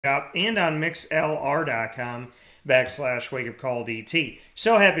and on mixlr.com/wakeupcalldt.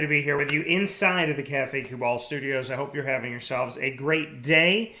 So happy to be here with you inside of the Cafe Kubal studios. I hope you're having yourselves a great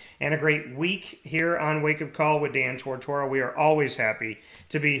day and a great week here on Wake Up Call with Dan Tortora. We are always happy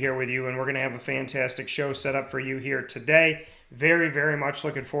to be here with you, and we're going to have a fantastic show set up for you here today. Very, very much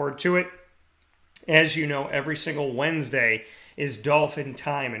looking forward to it. As you know, every single Wednesday is Dolphin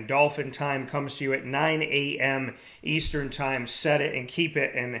Time, and Dolphin Time comes to you at 9 a.m. Eastern Time. Set it and keep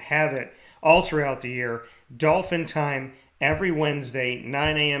it and have it all throughout the year. Dolphin Time every Wednesday,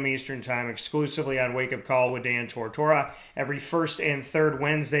 9 a.m. Eastern Time, exclusively on Wake Up Call with Dan Tortora. Every first and third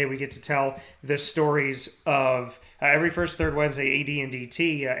Wednesday, we get to tell the stories of every first, third Wednesday, AD and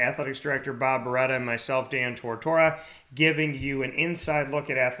DT, Athletics Director Bob Beretta, and myself, Dan Tortora, giving you an inside look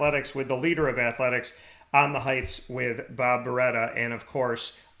at athletics with the leader of athletics on the Heights with Bob Beretta. And of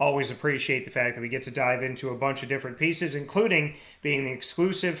course, always appreciate the fact that we get to dive into a bunch of different pieces, including being the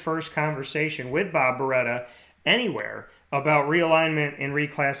exclusive first conversation with Bob Beretta anywhere about realignment and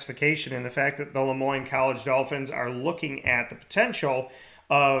reclassification, and the fact that the Moyne College Dolphins are looking at the potential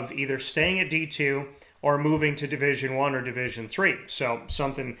of either staying at D2 or moving to Division I or Division III. So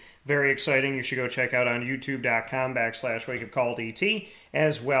something very exciting you should go check out on youtube.com/wakeupcalldt,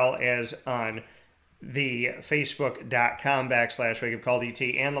 as well as on the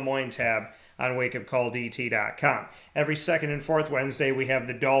facebook.com/wakeupcalldt and Lemoyne tab on wakeupcalldt.com. Every second and fourth Wednesday, we have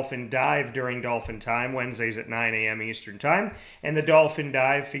the Dolphin Dive during Dolphin Time, Wednesdays at 9 a.m. Eastern Time. And the Dolphin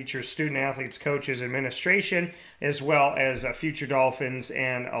Dive features student athletes, coaches, administration, as well as future Dolphins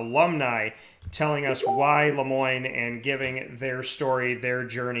and alumni telling us why Lemoyne and giving their story, their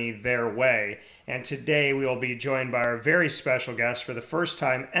journey, their way. And today we will be joined by our very special guest for the first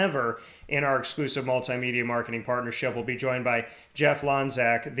time ever in our exclusive Multimedia Marketing Partnership. We'll be joined by Jeff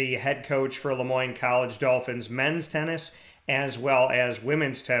Lonczak, the head coach for Moyne College Dolphins men's tennis as well as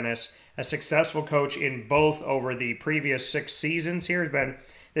women's tennis, a successful coach in both over the previous 6 seasons here.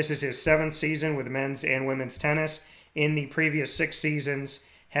 This is his 7th season with men's and women's tennis. In the previous 6 seasons,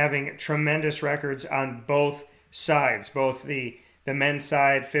 having tremendous records on both sides, both the men's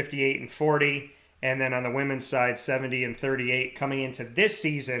side 58-40, and then on the women's side 70-38, coming into this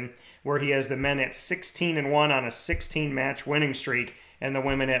season where he has the men at 16-1 on a 16-match winning streak and the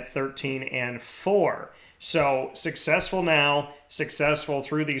women at 13-4. So successful now, successful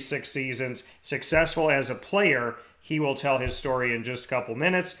through these 6 seasons, successful as a player. He will tell his story in just a couple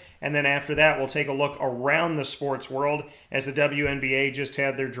minutes. And then after that, we'll take a look around the sports world as the WNBA just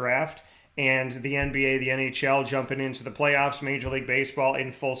had their draft, and the NBA, the NHL jumping into the playoffs, Major League Baseball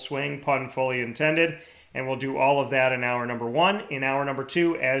in full swing, pun fully intended. And we'll do all of that in hour number 1. In hour number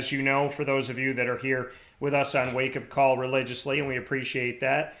 2, as you know, for those of you that are here with us on Wake Up Call religiously, and we appreciate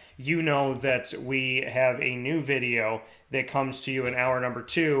that, you know that we have a new video that comes to you in hour number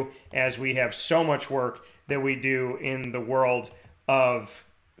 2, as we have so much work that we do in the world of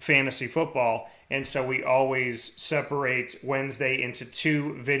fantasy football. And so we always separate Wednesday into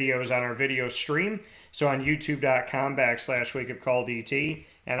 2 videos on our video stream. So on youtube.com/wakeupcalldt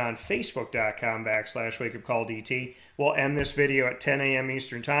and on facebook.com/wakeupcalldt. We'll end this video at 10 a.m.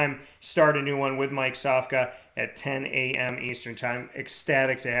 Eastern Time, start a new one with Mike Sofka at 10 a.m. Eastern Time.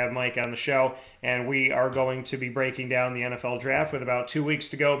 Ecstatic to have Mike on the show, and we are going to be breaking down the NFL Draft with about 2 weeks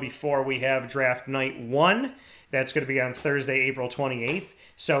to go before we have Draft Night 1. That's going to be on Thursday, April 28th.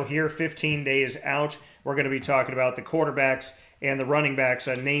 So here, 15 days out, we're going to be talking about the quarterbacks and the running backs,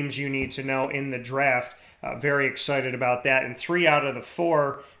 names you need to know in the draft. Very excited about that. And 3 out of the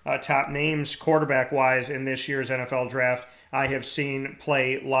 4 top names quarterback-wise in this year's NFL Draft I have seen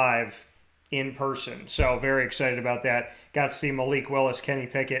play live in person. So very excited about that. Got to see Malik Willis, Kenny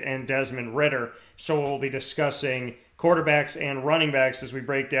Pickett, and Desmond Ridder. So we'll be discussing quarterbacks and running backs as we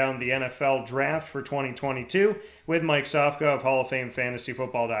break down the NFL Draft for 2022 with Mike Sofka of Hall of Fame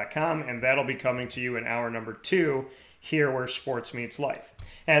FantasyFootball.com, and that'll be coming to you in hour number 2 here where sports meets life.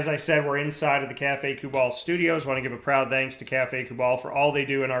 As I said, we're inside of the Cafe Kubal studios. Want to give a proud thanks to Cafe Kubal for all they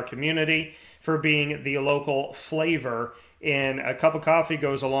do in our community, for being the local flavor. And a cup of coffee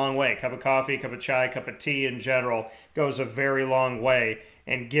goes a long way. A cup of coffee, a cup of chai, a cup of tea in general goes a very long way.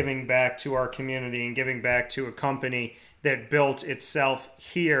 And giving back to our community and giving back to a company that built itself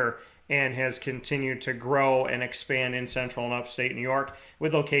here and has continued to grow and expand in central and upstate New York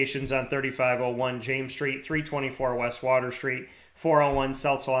with locations on 3501 James Street, 324 West Water Street, 401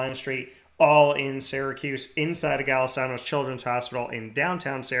 South Salina Street, all in Syracuse, inside of Golisano's Children's Hospital in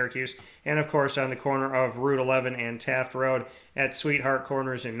downtown Syracuse, and of course on the corner of Route 11 and Taft Road at Sweetheart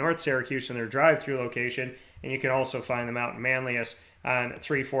Corners in North Syracuse in their drive-through location. And you can also find them out in Manlius on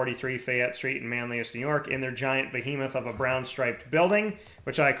 343 Fayette Street in Manlius, New York, in their giant behemoth of a brown-striped building,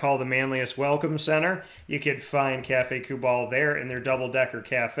 which I call the Manlius Welcome Center. You could find Cafe Kubal there in their double-decker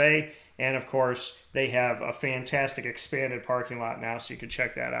cafe. And, of course, they have a fantastic expanded parking lot now, so you can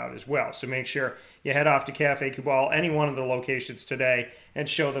check that out as well. So make sure you head off to Cafe Kubal, any one of the locations today, and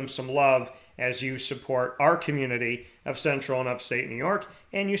show them some love as you support our community of Central and Upstate New York,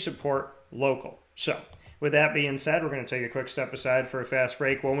 and you support local. So, with that being said, we're going to take a quick step aside for a fast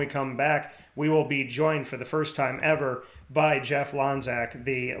break. When we come back, we will be joined for the first time ever by Jeff Lonczak,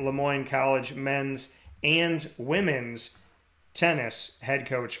 the Lemoyne College men's and women's tennis head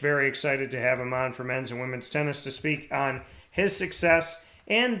coach. Very excited to have him on for men's and women's tennis to speak on his success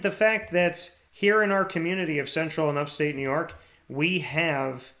and the fact that here in our community of Central and Upstate New York, we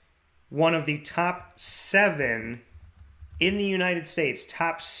have one of the top 7 in the United States,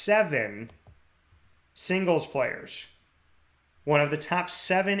 top 7 singles players. One of the top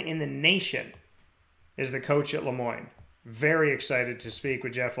 7 in the nation is the coach at Lemoyne. Very excited to speak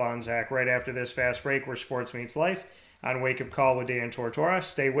with Jeff Lonczak right after this fast break where sports meets life on Wake Up Call with Dan Tortora.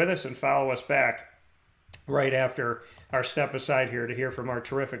 Stay with us and follow us back right after our step aside here to hear from our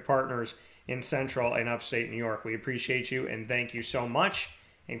terrific partners in Central and Upstate New York. We appreciate you and thank you so much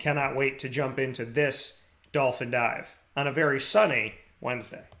and cannot wait to jump into this Dolphin Dive on a very sunny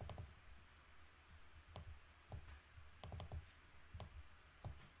Wednesday.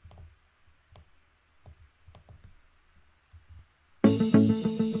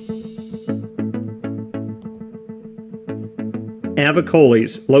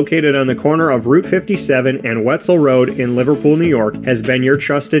 Avicoli's, located on the corner of Route 57 and Wetzel Road in Liverpool, New York, has been your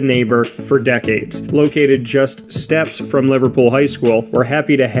trusted neighbor for decades. Located just steps from Liverpool High School, we're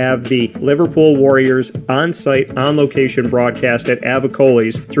happy to have the Liverpool Warriors on-site, on-location broadcast at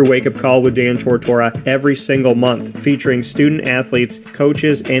Avicoli's through Wake Up Call with Dan Tortora every single month, featuring student athletes,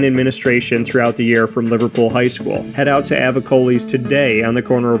 coaches, and administration throughout the year from Liverpool High School. Head out to Avicoli's today on the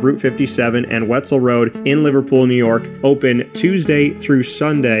corner of Route 57 and Wetzel Road in Liverpool, New York, open Tuesday through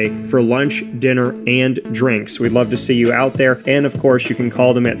Sunday for lunch, dinner, and drinks. We'd love to see you out there. And of course, you can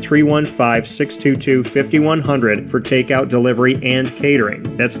call them at 315-622-5100 for takeout, delivery, and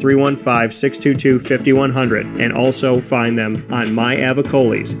catering. That's 315-622-5100. And also find them on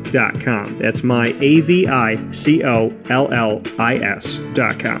myavicolis.com. That's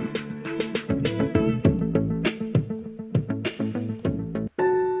myavicollis.com.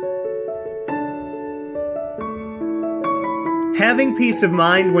 Having peace of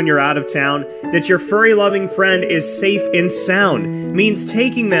mind when you're out of town that your furry-loving friend is safe and sound means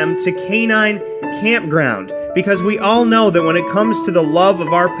taking them to Canine Campground, because we all know that when it comes to the love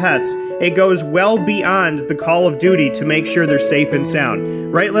of our pets, it goes well beyond the call of duty to make sure they're safe and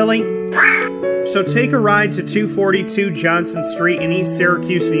sound. Right, Lily? So take a ride to 242 Johnson Street in East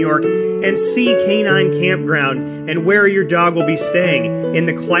Syracuse, New York, and see Canine Campground and where your dog will be staying in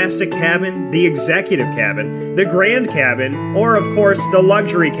the classic cabin, the executive cabin, the grand cabin, or of course the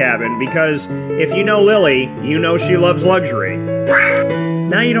luxury cabin, because if you know Lily, you know she loves luxury.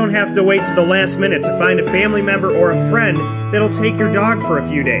 Now you don't have to wait to the last minute to find a family member or a friend that'll take your dog for a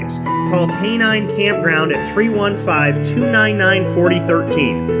few days. Call Canine Campground at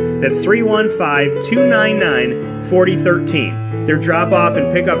 315-299-4013. That's 315-299-4013. Their drop-off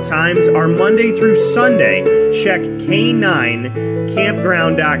and pickup times are Monday through Sunday. Check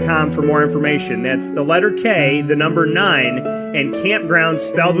K9campground.com for more information. That's the letter K, the number 9, and campground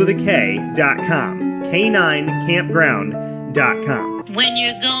spelled with a K.com. K9campground.com. When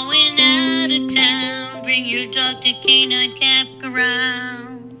you're going out of town, bring your dog to Canine Campground.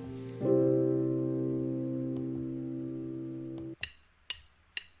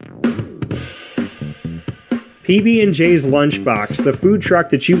 PB&J's Lunchbox, the food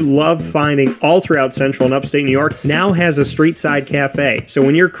truck that you love finding all throughout Central and Upstate New York, now has a street-side cafe. So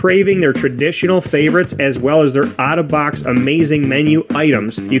when you're craving their traditional favorites as well as their out-of-box amazing menu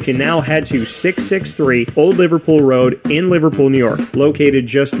items, you can now head to 663 Old Liverpool Road in Liverpool, New York. Located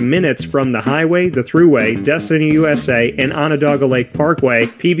just minutes from the highway, the Thruway, Destiny USA, and Onondaga Lake Parkway,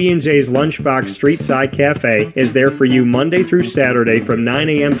 PB&J's Lunchbox Street-Side Cafe is there for you Monday through Saturday from 9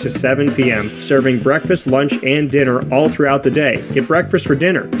 a.m. to 7 p.m., serving breakfast, lunch, and dinner all throughout the day. Get breakfast for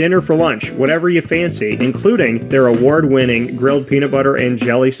dinner, dinner for lunch, whatever you fancy, including their award-winning grilled peanut butter and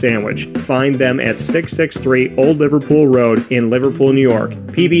jelly sandwich. Find them at 663 Old Liverpool Road in Liverpool, New York.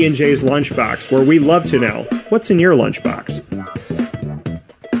 PB&J's Lunchbox, where we love to know what's in your lunchbox.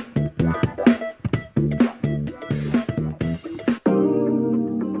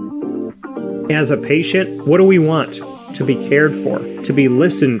 As a patient, what do we want? To be cared for, to be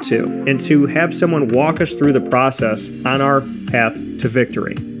listened to, and to have someone walk us through the process on our path to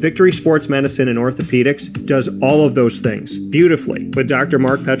victory. Victory Sports Medicine and Orthopedics does all of those things beautifully, with Dr.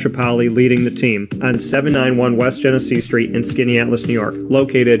 Mark Petropoli leading the team on 791 West Genesee Street in Skaneateles, New York,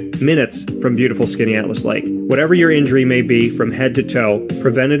 located minutes from beautiful Skaneateles Lake. Whatever your injury may be from head to toe,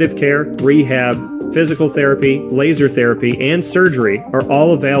 preventative care, rehab, physical therapy, laser therapy, and surgery are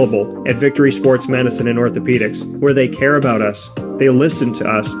all available at Victory Sports Medicine and Orthopedics, where they care about us, they listen to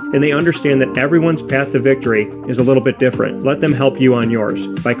us, and they understand that everyone's path to victory is a little bit different. Let them help you on yours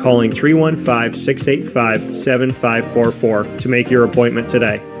by calling 315-685-7544 to make your appointment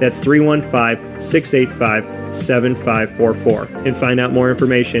today. That's 315-685-7544. And find out more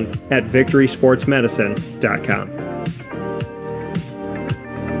information at victorysportsmedicine.com.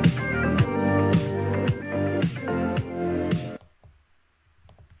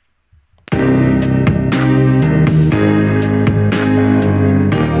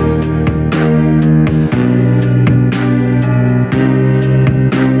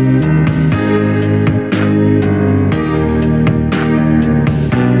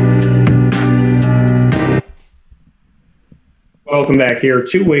 Welcome back here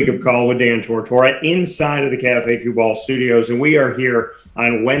to Wake Up Call with Dan Tortora inside of the Cafe Cue Ball studios. And we are here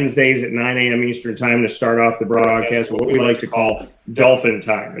on Wednesdays at 9 a.m. Eastern Time to start off the broadcast with what we like to call Dolphin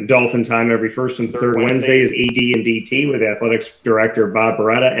Time. And Dolphin Time every first and third Wednesday is AD and DT with Athletics Director Bob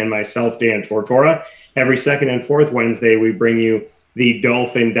Beretta and myself, Dan Tortora. Every second and fourth Wednesday, we bring you the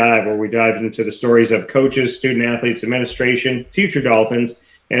Dolphin Dive, where we dive into the stories of coaches, student athletes, administration, future Dolphins,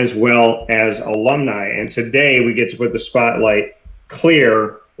 as well as alumni. And today we get to put the spotlight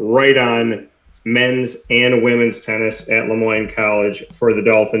clear right on men's and women's tennis at Moyne College for the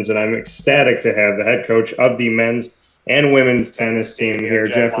Dolphins. And I'm ecstatic to have the head coach of the men's and women's tennis team here,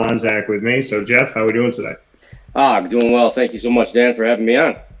 Jeff Lonczak, with me. So, Jeff, how are we doing today? I'm doing well. Thank you so much, Dan, for having me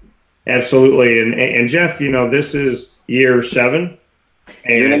on. Absolutely. And Jeff, you know, this is year 7.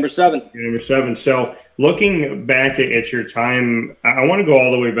 Year number 7. Year number 7. So, looking back at your time, I want to go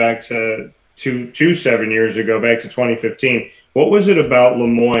all the way back to 7 years ago, back to 2015. What was it about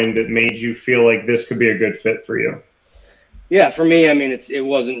Moyne that made you feel like this could be a good fit for you? Yeah, for me, I mean, it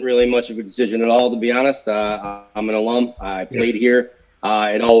wasn't really much of a decision at all, to be honest. I'm an alum. I played here.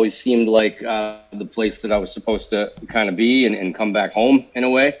 It always seemed like the place that I was supposed to kind of be and come back home in a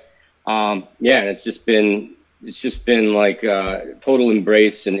way. And it's just been like total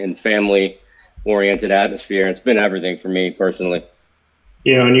embrace and family-oriented atmosphere. It's been everything for me personally.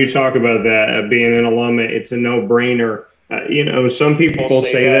 You know, and you talk about that, being an alum, it's a no-brainer. You know, some people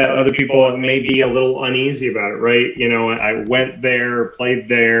say that. Other people may be a little uneasy about it, right? You know, I went there, played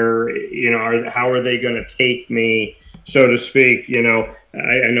there. You know, how are they going to take me, so to speak? You know,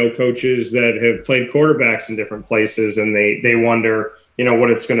 I know coaches that have played quarterbacks in different places, and they wonder, you know,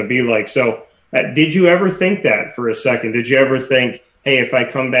 what it's going to be like. So did you ever think that for a second? Did you ever think, hey, if I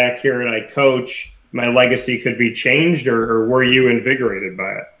come back here and I coach, my legacy could be changed, or were you invigorated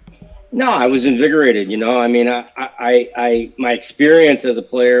by it? No, I was invigorated. You know, I mean, my experience as a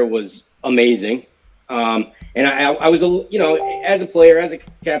player was amazing. And I was, you know, as a player, as a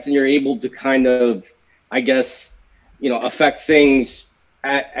captain, you're able to kind of, I guess, you know, affect things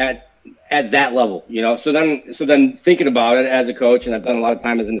at that level, you know. So then thinking about it as a coach, and I've done a lot of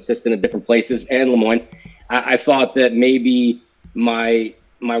time as an assistant at different places and Moyne, I thought that maybe my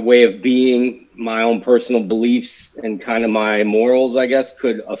way of being, my own personal beliefs and kind of my morals, I guess,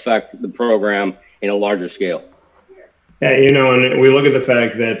 could affect the program in a larger scale. Yeah, you know, and we look at the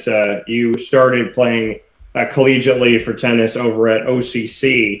fact that you started playing collegiately for tennis over at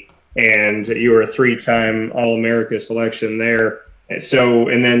OCC, and you were a 3-time All-America selection there. So,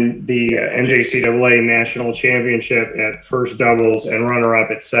 and then the NJCAA National Championship at first doubles and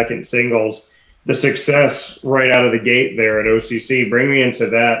runner-up at second singles. The success right out of the gate there at OCC. Bring me into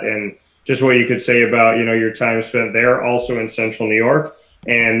that and just what you could say about, you know, your time spent there, also in Central New York,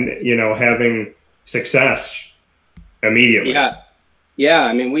 and, you know, having success immediately. Yeah.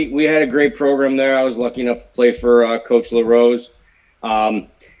 I mean, we had a great program there. I was lucky enough to play for Coach LaRose.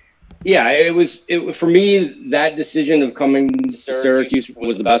 It was for me, that decision of coming to Syracuse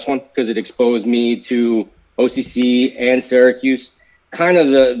was the best one because it exposed me to OCC and Syracuse. Kind of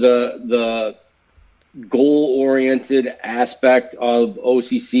the goal-oriented aspect of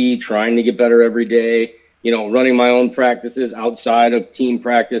OCC, trying to get better every day, you know, running my own practices outside of team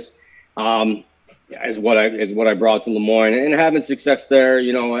practice, is what I brought to Moyne, and having success there,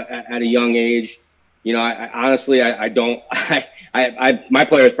 you know, at a young age. You know, I honestly my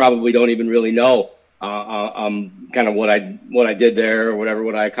players probably don't even really know kind of what I did there or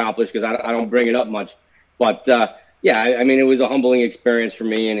what I accomplished, because I don't bring it up much, but I mean, it was a humbling experience for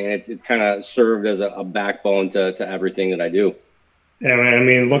me, and it's kind of served as a backbone to everything that I do. And I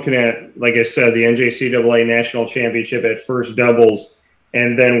mean, looking at, like I said, the NJCAA National Championship at first doubles,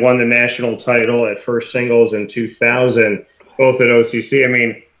 and then won the national title at first singles in 2000, both at OCC. I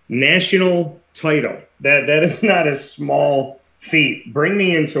mean, national title, that is not a small feat. Bring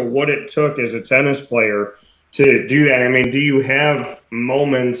me into what it took as a tennis player to do that. I mean, do you have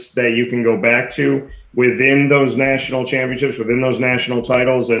moments that you can go back to within those national championships, within those national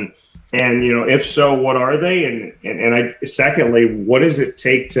titles? And you know, if so, what are they? And secondly, what does it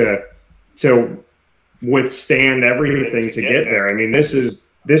take to withstand everything to get there? I mean, this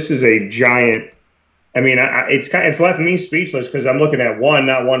is a giant. I mean, it's left me speechless because I'm looking at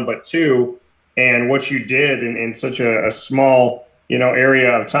not one but two, and what you did in such a small, you know,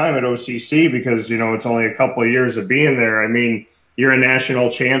 area of time at OCC, because, you know, it's only a couple of years of being there. I mean, you're a national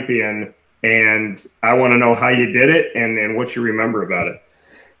champion, and I want to know how you did it and what you remember about it.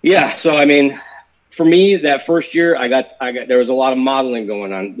 Yeah. So, I mean, for me, that first year, there was a lot of modeling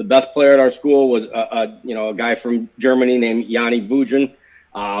going on. The best player at our school was a guy from Germany named Yanni Vujin.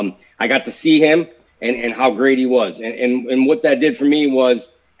 I got to see him and how great he was. And what that did for me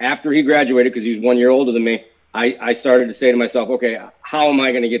was, after he graduated, because he was 1 year older than me, I started to say to myself, okay, how am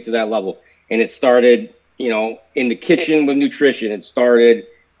I going to get to that level? And it started, you know, in the kitchen with nutrition. It started,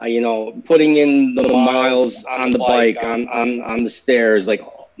 you know, putting in the miles on the bike, on the stairs, like,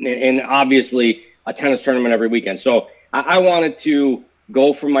 and obviously a tennis tournament every weekend. So I wanted to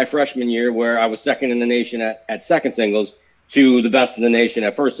go from my freshman year, where I was second in the nation at second singles, to the best in the nation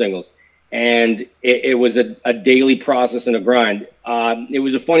at first singles. And it was a daily process and a grind. It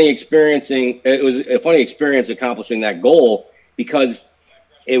was a funny experience accomplishing that goal, because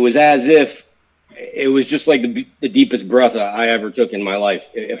it was as if it was just like the deepest breath I ever took in my life,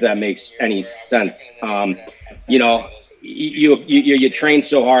 if that makes any sense. You know, you train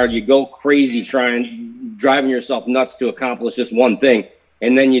so hard, you go crazy driving yourself nuts to accomplish this one thing,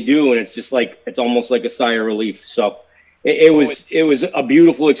 and then you do, and it's just like, it's almost like a sigh of relief. So it was a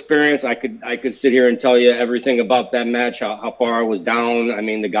beautiful experience. I could sit here and tell you everything about that match, how far I was down. I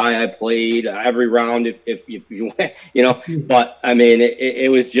mean, the guy I played every round, if you you know, but I mean,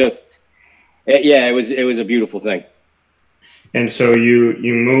 it was just, it was a beautiful thing. And so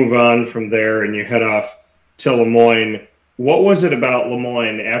you move on from there and you head off to Lemoyne. What was it about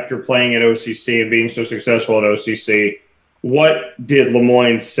Lemoyne, after playing at OCC and being so successful at OCC? What did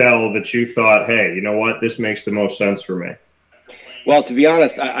Lemoyne sell that you thought, hey, you know what, this makes the most sense for me? Well, to be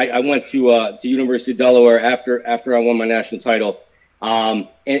honest, I went to University of Delaware after I won my national title, and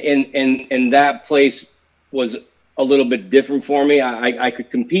that place was a little bit different for me. I could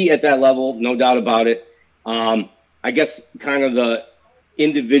compete at that level, no doubt about it. I guess kind of the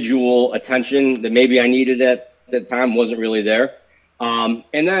individual attention that maybe I needed at that time wasn't really there. And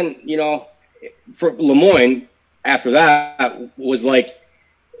then, you know, for Lemoyne, after that was like,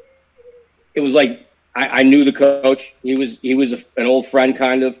 it was like I knew the coach. He was an old friend,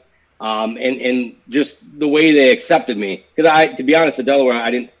 kind of, and just the way they accepted me. Because to be honest, at Delaware, I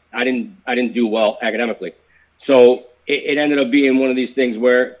didn't do well academically, so it ended up being one of these things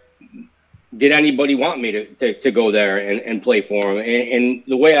where, did anybody want me to go there and play for them? And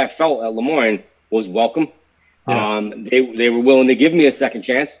the way I felt at Lemoyne was welcome. Yeah. They were willing to give me a second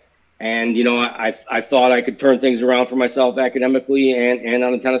chance. And, you know, I thought I could turn things around for myself academically and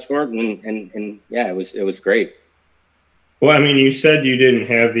on the tennis court. And yeah, it was great. Well, I mean, you said you didn't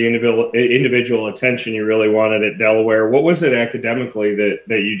have the individual attention you really wanted at Delaware. What was it academically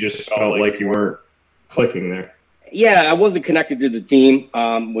that you just felt like you weren't clicking there? Yeah, I wasn't connected to the team,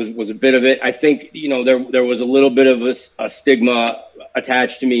 was a bit of it. I think, you know, there was a little bit of a stigma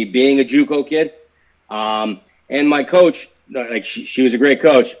attached to me being a JUCO kid. And my coach, like, she was a great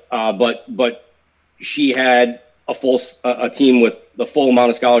coach, but she had a team with the full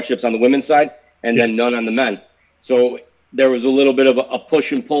amount of scholarships on the women's side, and then none on the men. So there was a little bit of a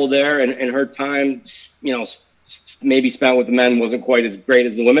push and pull there, and her time, you know, maybe spent with the men wasn't quite as great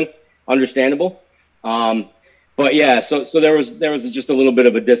as the women. Understandable. But yeah, so there was just a little bit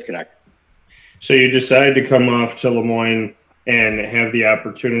of a disconnect. So you decided to come off to Lemoyne and have the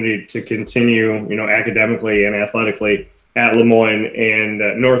opportunity to continue, you know, academically and athletically at Lemoyne, and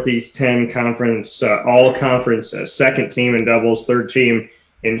Northeast 10 conference, all conference, second team in doubles, third team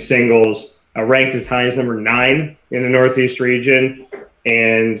in singles, ranked as high as number 9 in the Northeast region.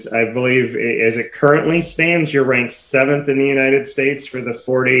 And I believe, as it currently stands, you're ranked 7th in the United States for the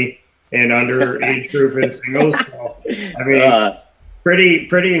 40 and under age group in singles. So, I mean,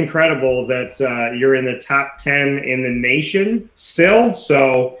 pretty incredible that you're in the top 10 in the nation still.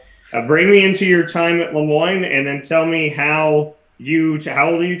 So bring me into your time at Lemoyne, and then tell me how old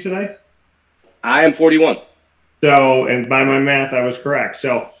are you today? I am 41. So, and by my math, I was correct.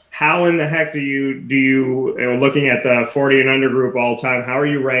 So, how in the heck do you looking at the 40 and under group all time? How are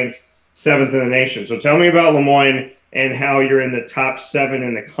you ranked 7th in the nation? So, tell me about Lemoyne and how you're in the top 7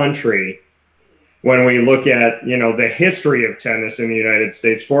 in the country when we look at the history of tennis in the United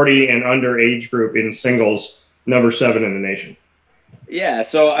States. 40 and under age group in singles, number 7 in the nation. Yeah.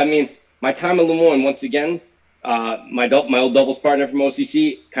 So, I mean, my time at Lemoyne, once again, my old doubles partner from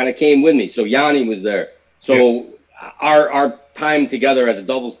OCC kind of came with me. So Yanni was there. So our time together as a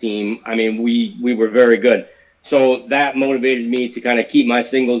doubles team, I mean, we were very good. So that motivated me to kind of keep my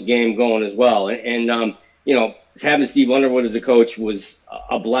singles game going as well. And having Steve Underwood as a coach was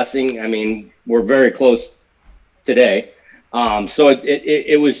a blessing. I mean, we're very close today. So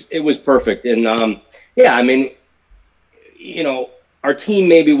it was perfect. And I mean, our team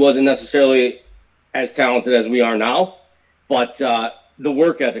maybe wasn't necessarily as talented as we are now, but the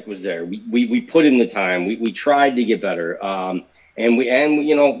work ethic was there. We put in the time. We tried to get better.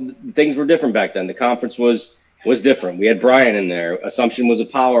 And things were different back then. The conference was different. We had Brian in there. Assumption was a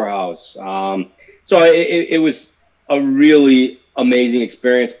powerhouse. So it was a really amazing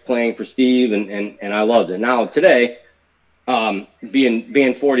experience playing for Steve, and I loved it. Now today,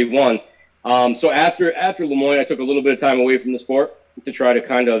 being 41, so after Lemoyne, I took a little bit of time away from the sport to try to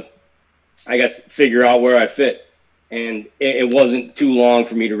kind of, I guess, figure out where I fit. And it wasn't too long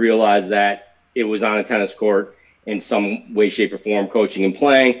for me to realize that it was on a tennis court in some way, shape, or form, coaching and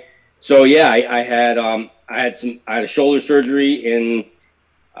playing. So yeah, I had a shoulder surgery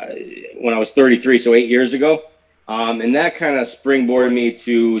when I was 33, so 8 years ago, and that kind of springboarded me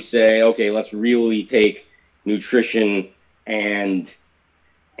to say, okay, let's really take nutrition and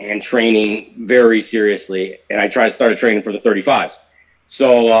training very seriously. And I started training for the 35s.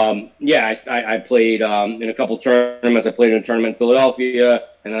 So, I played in a couple tournaments. I played in a tournament in Philadelphia,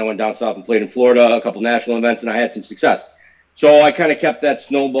 and then I went down south and played in Florida, a couple national events, and I had some success. So I kind of kept that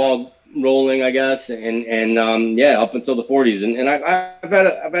snowball rolling, I guess, and up until the 40s. And I've had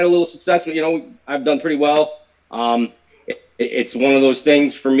a little success. I've done pretty well. It's one of those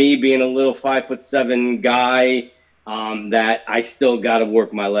things for me, being a little 5'7" guy, that I still got to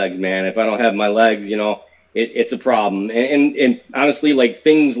work my legs, man. If I don't have my legs, it's a problem. And honestly, like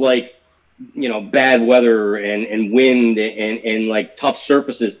things like, bad weather and wind and like tough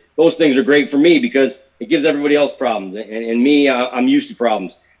surfaces, those things are great for me because it gives everybody else problems. And me, I'm used to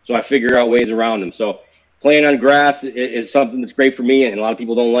problems. So I figure out ways around them. So playing on grass is something that's great for me, and a lot of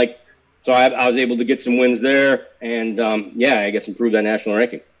people don't like. So I was able to get some wins there and, I guess improve that national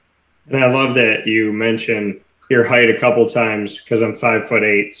ranking. And I love that you mentioned your height a couple times because I'm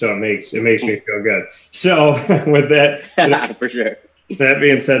 5'8", so it makes me feel good. So with that, for sure. That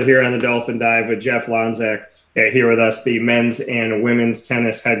being said, here on the Dolphin Dive with Jeff Lonczak, here with us, the men's and women's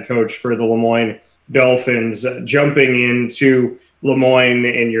tennis head coach for the Moyne Dolphins. Jumping into Lemoyne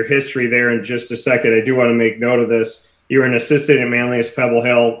and your history there in just a second, I do want to make note of this. You were an assistant at Manlius Pebble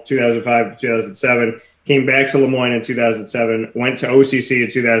Hill 2005 to 2007, came back to Lemoyne in 2007, went to OCC in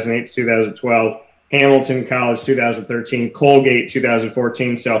 2008 to 2012, Hamilton College 2013, Colgate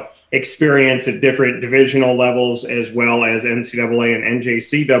 2014. So experience at different divisional levels as well as NCAA and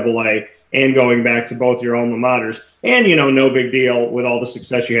NJCAA, and going back to both your alma maters. And, no big deal with all the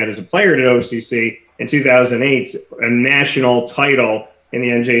success you had as a player at OCC in 2008, a national title in the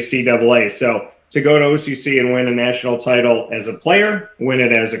NJCAA. So to go to OCC and win a national title as a player, win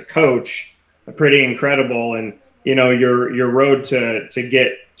it as a coach, pretty incredible. And, your road to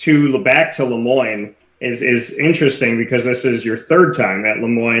get back to Lemoyne is interesting because this is your third time at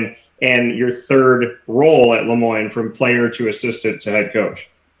Lemoyne and your third role at Lemoyne from player to assistant to head coach.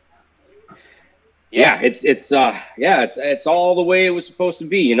 Yeah, it's all the way it was supposed to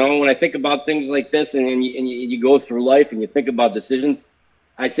be. When I think about things like this and you go through life and you think about decisions,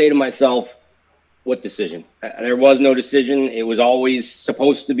 I say to myself, what decision? There was no decision. It was always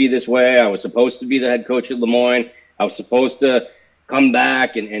supposed to be this way. I was supposed to be the head coach at Lemoyne. I was supposed to come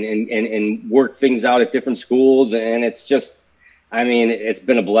back and work things out at different schools. And it's just, it's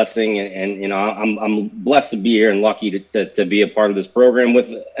been a blessing. And I'm blessed to be here and lucky to be a part of this program with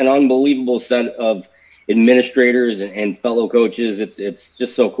an unbelievable set of administrators and fellow coaches. It's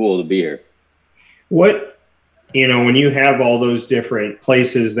just so cool to be here. What, when you have all those different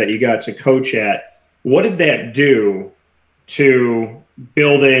places that you got to coach at, what did that do to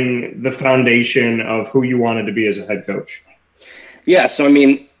building the foundation of who you wanted to be as a head coach? Yeah, so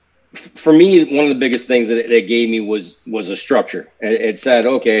for me, one of the biggest things that it gave me was a structure. It said,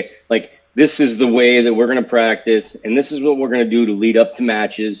 okay, like this is the way that we're going to practice, and this is what we're going to do to lead up to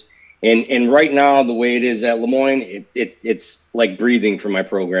matches. And right now, the way it is at Lemoyne, it's like breathing for my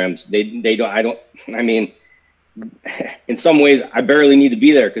programs. in some ways, I barely need to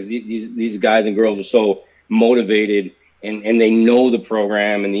be there because these guys and girls are so motivated and they know the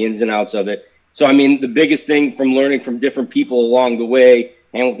program and the ins and outs of it. So, I mean, the biggest thing from learning from different people along the way,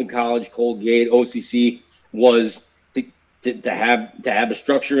 Hamilton College, Colgate, OCC, was to have a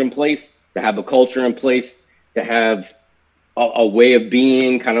structure in place, to have a culture in place, to have a way of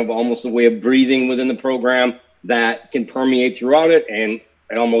being, kind of almost a way of breathing within the program that can permeate throughout it, and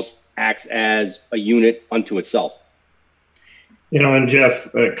it almost acts as a unit unto itself. You know, and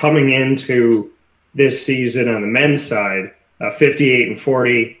Jeff, coming into this season on the men's side,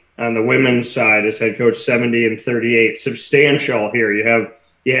 58-40 on the women's side as head coach, 70-38, substantial here. You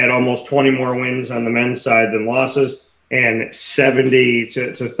had almost 20 more wins on the men's side than losses, and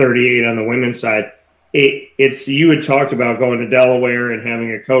 70-38 on the women's side. It's you had talked about going to Delaware and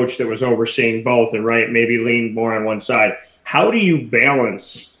having a coach that was overseeing both and maybe leaned more on one side. How do you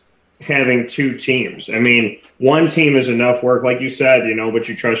balance having two teams? I mean, one team is enough work, like you said, but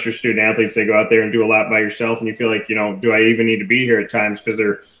you trust your student athletes. They go out there and do a lot by yourself, and you feel like, do I even need to be here at times because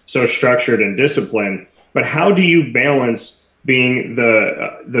they're so structured and disciplined? But how do you balance being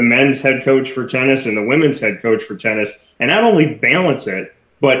the men's head coach for tennis and the women's head coach for tennis, and not only balance it,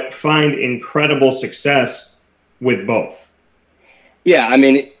 but find incredible success with both? Yeah, I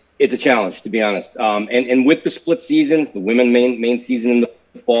mean, it's a challenge, to be honest. And with the split seasons, the women main season in the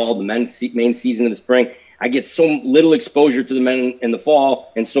fall, the men's main season in the spring, I get so little exposure to the men in the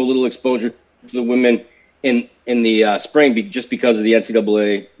fall and so little exposure to the women in the spring just because of the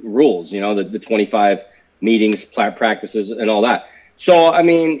NCAA rules, the 25 meetings, practices, and all that. So, I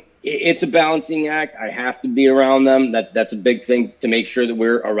mean, it's a balancing act. I have to be around them. That's a big thing, to make sure that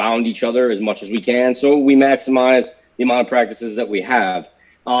we're around each other as much as we can, so we maximize the amount of practices that we have.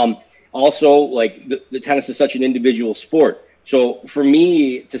 Also, like the tennis is such an individual sport. So for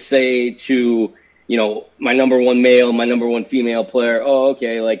me to say to, my number one male, my number one female player, oh,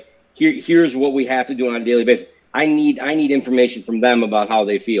 okay, like here's what we have to do on a daily basis. I need information from them about how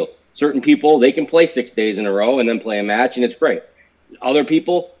they feel. Certain people, they can play 6 days in a row and then play a match, and it's great. Other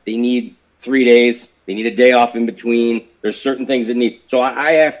people, they need 3 days. They need a day off in between. There's certain things that need. So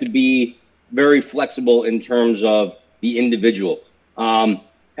I have to be very flexible in terms of the individual.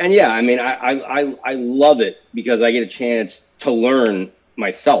 And yeah, I mean, I love it because I get a chance to learn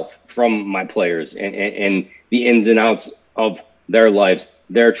myself from my players and the ins and outs of their lives,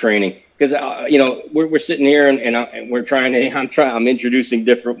 their training. Because we're sitting here and we're I'm introducing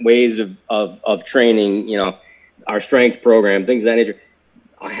different ways of training. Our strength program, things of that nature.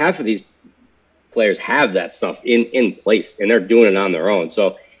 Half of these players have that stuff in place, and they're doing it on their own.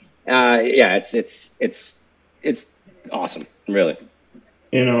 So, yeah, it's awesome, really.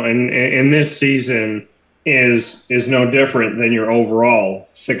 And this season is no different than your overall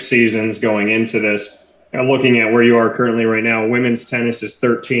 6 seasons going into this. Looking at where you are currently right now, women's tennis is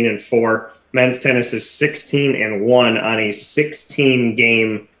 13-4, men's tennis is 16-1 on a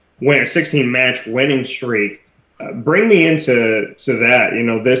 16 match winning streak. Bring me into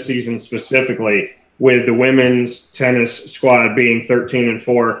that. This season specifically, with the women's tennis squad being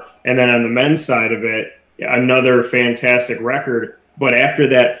 13-4, and then on the men's side of it, another fantastic record. But after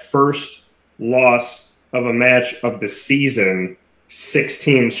that first loss of a match of the season,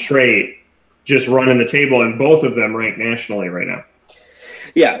 16 straight, just running the table, and both of them ranked nationally right now.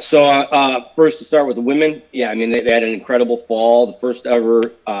 Yeah, so first to start with the women, yeah, I mean, they had an incredible fall, the first ever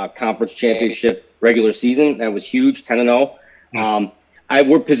conference championship regular season. That was huge, 10-0.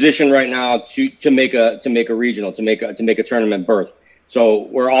 We're positioned right now to make a regional, to make a tournament berth. So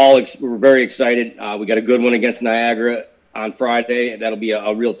we're very excited. We got a good one against Niagara on Friday. That'll be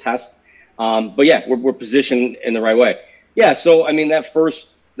a real test. But yeah, we're positioned in the right way. Yeah, so I mean, that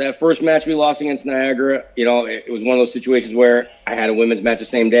first match we lost against Niagara, it was one of those situations where I had a women's match the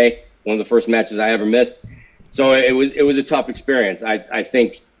same day, one of the first matches I ever missed. So it was a tough experience. I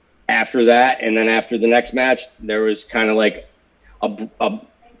think after that, and then after the next match, there was kind of like a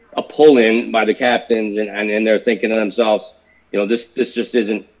pull in by the captains, and they're thinking to themselves, this just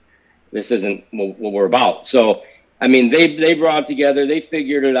isn't what we're about. So I mean, they brought it together. They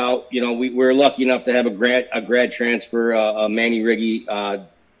figured it out. We were lucky enough to have a grad transfer, Manny Riggy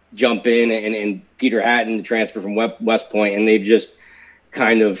jump in, and Peter Hatton transfer from West Point, and they've just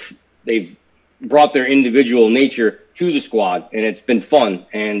they've brought their individual nature to the squad, and it's been fun.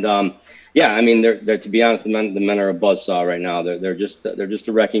 And yeah, I mean, they're to be honest, the men are a buzzsaw right now. They're just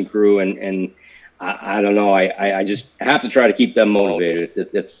a wrecking crew, and I don't know. I just have to try to keep them motivated.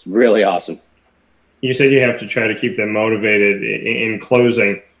 It's really awesome. You said you have to try to keep them motivated. In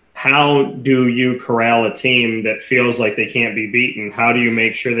closing, how do you corral a team that feels like they can't be beaten? How do you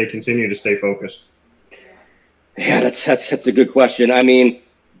make sure they continue to stay focused? Yeah, that's a good question. I mean,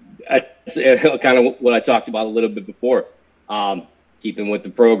 it's kind of what I talked about a little bit before. Keeping with the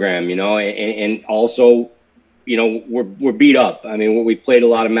program, and also, we're beat up. I mean, we played a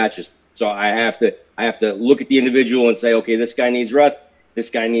lot of matches, so I have to look at the individual and say, okay, this guy needs rest. This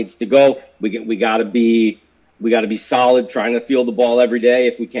guy needs to go. We got to be solid, trying to field the ball every day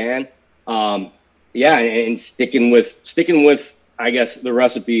if we can. Yeah, and sticking with, I guess, the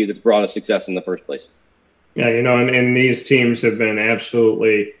recipe that's brought us success in the first place. Yeah, and these teams have been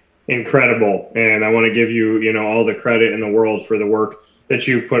absolutely incredible, and I want to give you, all the credit in the world for the work that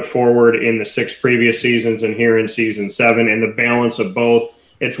you put forward in the 6 previous seasons and here in season 7, and the balance of both.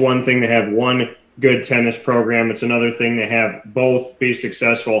 It's one thing to have one good tennis program. It's another thing to have both be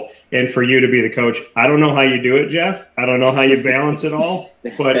successful. And for you to be the coach, I don't know how you do it, Jeff. I don't know how you balance it all.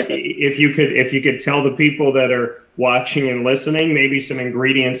 But if you could tell the people that are watching and listening, maybe some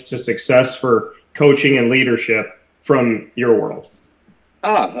ingredients to success for coaching and leadership from your world.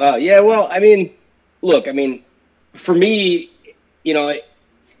 Yeah. Well, I mean, look, for me,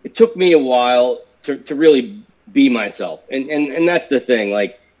 it took me a while to really be myself. And that's the thing.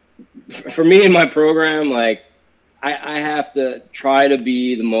 Like, for me in my program, like, I have to try to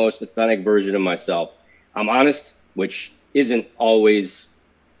be the most authentic version of myself. I'm honest, which isn't always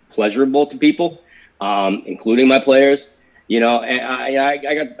pleasurable to people, including my players. And I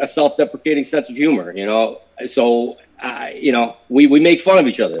got a self-deprecating sense of humor, so we make fun of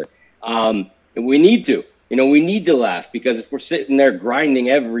each other. And we need to. We need to laugh, because if we're sitting there grinding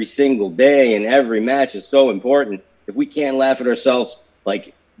every single day and every match is so important, if we can't laugh at ourselves,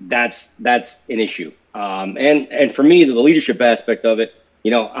 like, that's an issue. And for me, the leadership aspect of it,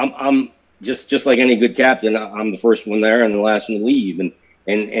 I'm just like any good captain. I'm the first one there and the last one to leave. And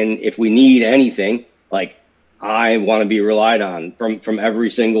if we need anything, like, I want to be relied on from every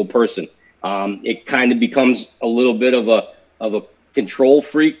single person. It kind of becomes a little bit of a control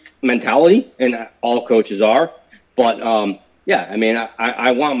freak mentality, and all coaches are. But yeah,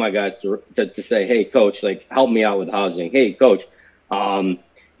 I want my guys to say, hey, coach, like, help me out with housing. Hey, coach, one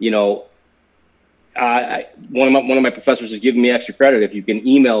of my professors has given me extra credit if you can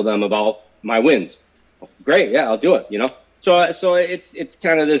email them about my wins. Great, yeah, I'll do it. So it's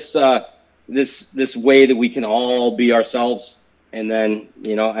kind of this way that we can all be ourselves. And then,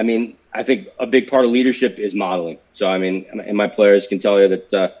 I think a big part of leadership is modeling. So, and my players can tell you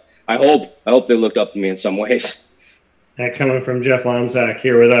that I hope they looked up to me in some ways. That coming from Jeff Lonczak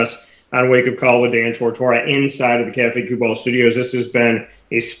here with us on Wake Up Call with Dan Tortora inside of the Cafe Cuball Studios. This has been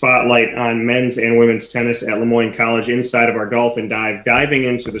a spotlight on men's and women's tennis at Moyne College inside of our Dolphin Dive, diving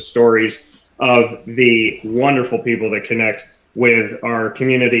into the stories of the wonderful people that connect with our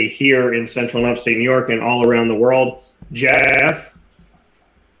community here in Central and Upstate New York and all around the world. Jeff,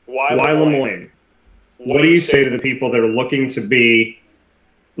 why Moyne? What do you say to the people that are looking to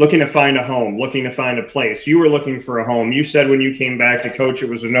find a home, looking to find a place? You were looking for a home. You said when you came back to coach, it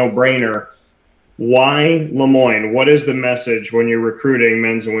was a no-brainer. Why Moyne? What is the message when you're recruiting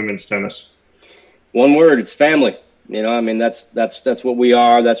men's and women's tennis? One word: it's family. That's what we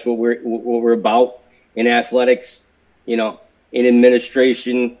are. That's what we're about in athletics. In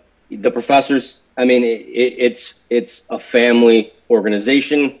administration, the professors. It's a family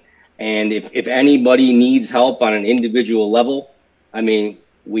organization, and if anybody needs help on an individual level, we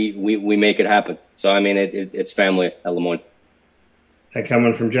make it happen. So it's family at Le Moyne. That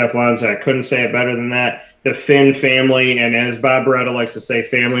coming from Jeff Lonczak. Couldn't say it better than that. The Finn family, and as Bob Beretta likes to say,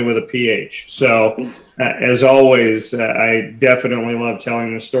 family with a PH. So, as always, I definitely love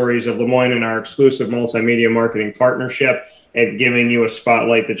telling the stories of Le Moyne and our exclusive multimedia marketing partnership and giving you a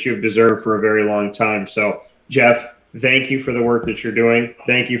spotlight that you've deserved for a very long time. So, Jeff, thank you for the work that you're doing.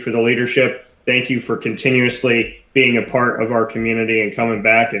 Thank you for the leadership. Thank you for continuously being a part of our community and coming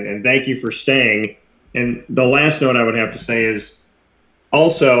back. And thank you for staying. And the last note I would have to say is,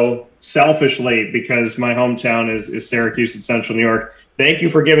 also, selfishly, because my hometown is Syracuse in Central New York, thank you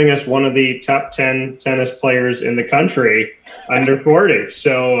for giving us one of the top 10 tennis players in the country under 40.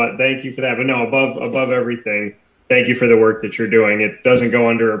 So thank you for that. But no, above everything, thank you for the work that you're doing. It doesn't go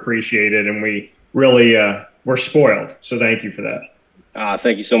underappreciated, and we really we're spoiled. So thank you for that.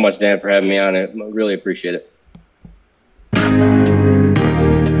 Thank you so much, Dan, for having me on. I really appreciate it.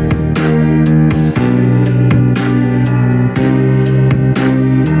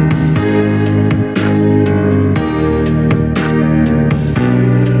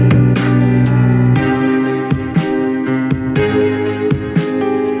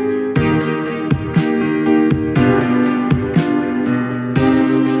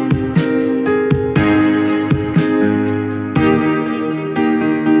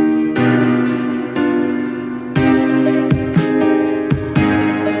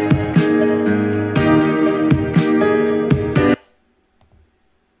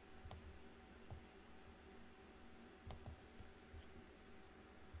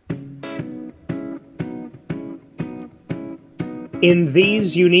 In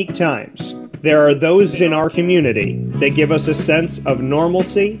these unique times, there are those in our community that give us a sense of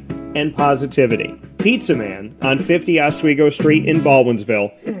normalcy and positivity. Pizza Man on 50 Oswego Street in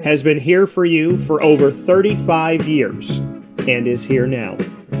Baldwinsville has been here for you for over 35 years and is here now.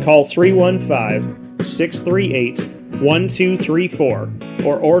 Call 315-638-1234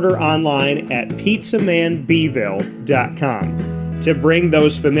 or order online at pizzamanbville.com to bring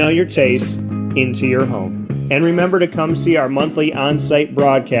those familiar tastes into your home. And remember to come see our monthly on-site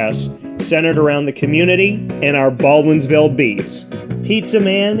broadcasts centered around the community and our Baldwinsville Bees. Pizza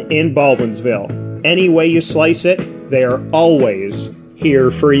Man in Baldwinsville. Any way you slice it, they are always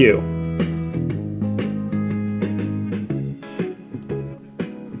here for you.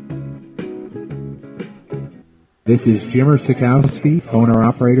 This is Jimmer Sikowski,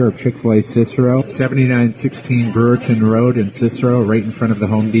 owner-operator of Chick-fil-A Cicero, 7916 Brewerton Road in Cicero, right in front of the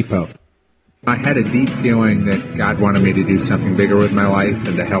Home Depot. I had a deep feeling that God wanted me to do something bigger with my life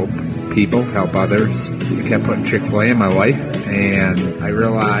and to help people, help others. He kept putting Chick-fil-A in my life, and I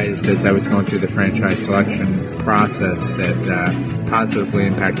realized as I was going through the franchise selection process that positively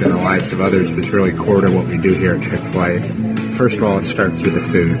impacting the lives of others was really core to what we do here at Chick-fil-A. First of all, it starts with the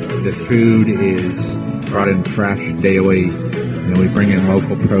food. The food is brought in fresh daily. We bring in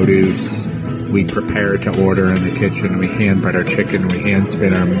local produce. We prepare to order in the kitchen. We hand bread our chicken. We hand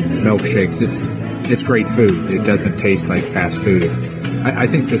spin our milkshakes. It's great food. It doesn't taste like fast food. I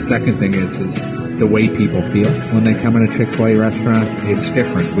think the second thing is the way people feel when they come in a Chick-fil-A restaurant. It's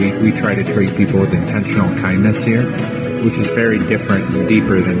different. We try to treat people with intentional kindness here, which is very different and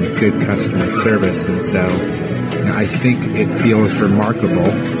deeper than good customer service. And so I think it feels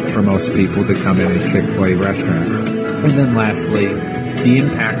remarkable for most people to come in a Chick-fil-A restaurant. And then lastly, the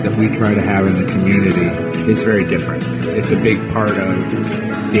impact that we try to have in the community is very different. It's a big part of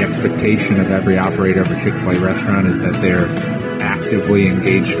the expectation of every operator of a Chick-fil-A restaurant is that they're actively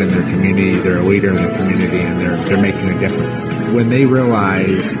engaged in their community, they're a leader in the community, and they're making a difference. When they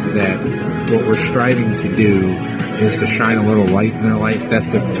realize that what we're striving to do is to shine a little light in their life,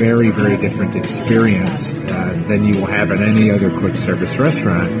 that's a very, very different experience than you will have at any other quick service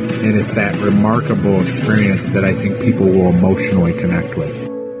restaurant. And it's that remarkable experience that I think people will emotionally connect with.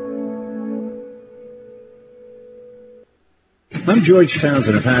 I'm George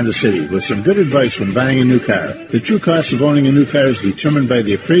Townsend of Honda City with some good advice when buying a new car. The true cost of owning a new car is determined by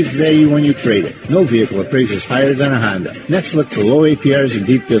the appraised value when you trade it. No vehicle appraises higher than a Honda. Next, look for low APRs and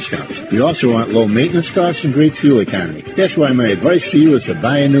deep discounts. You also want low maintenance costs and great fuel economy. That's why my advice to you is to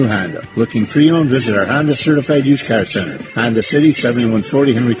buy a new Honda. Looking pre-owned, visit our Honda Certified Used Car Center. Honda City,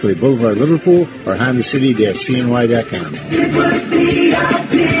 7140 Henry Clay Boulevard, Liverpool, or HondaCity-CNY.com. It would be a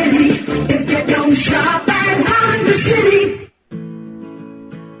pity if you don't shop at Honda City.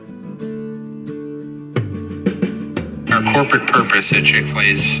 Our corporate purpose at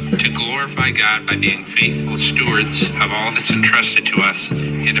Chick-fil-A is to glorify God by being faithful stewards of all that's entrusted to us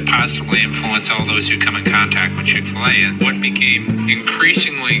and to positively influence all those who come in contact with Chick-fil-A. And what became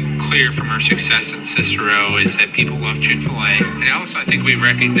increasingly clear from our success in Cicero is that people love Chick-fil-A. And also I think we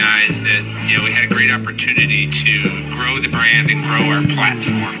recognized that, we had a great opportunity to grow the brand and grow our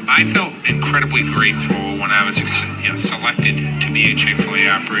platform. I felt incredibly grateful when I was selected to be a Chick-fil-A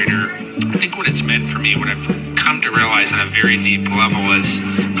operator. I think what it's meant for me, what I've come to realize on a very deep level is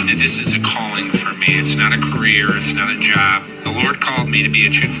that this is a calling for me. It's not a career. It's not a job. The Lord called me to be a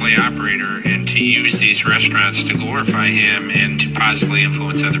Chick-fil-A operator and to use these restaurants to glorify Him and to positively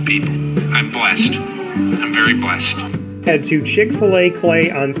influence other people. I'm blessed. I'm very blessed. Head to Chick-fil-A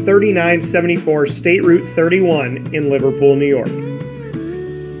Clay on 3974 State Route 31 in Liverpool, New York.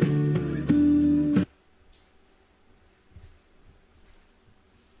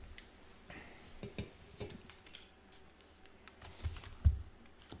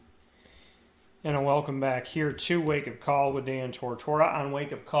 And welcome back here to Wake Up Call with Dan Tortora on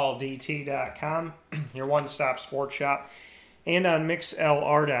wakeupcalldt.com, your one-stop sports shop, and on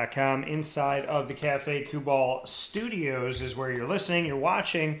mixlr.com. Inside of the Cafe Kubal studios is where you're listening. You're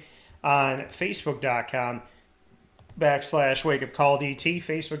watching on facebook.com/wakeupcalldt,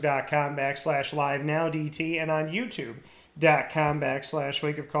 facebook.com/live-now-dt, and on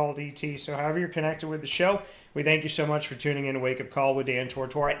youtube.com/wakeupcalldt. So however you're connected with the show, we thank you so much for tuning in to Wake Up Call with Dan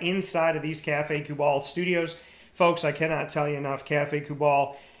Tortora inside of these Cafe Kubal studios. Folks, I cannot tell you enough, Cafe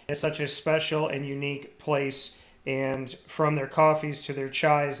Kubal is such a special and unique place, and from their coffees to their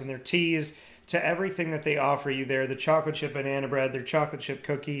chais and their teas to everything that they offer you there, the chocolate chip banana bread, their chocolate chip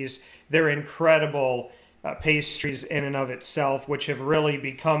cookies, their incredible pastries in and of itself, which have really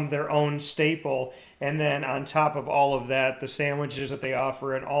become their own staple. And then on top of all of that, the sandwiches that they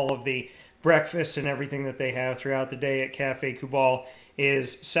offer and all of the breakfast and everything that they have throughout the day at Cafe Kubal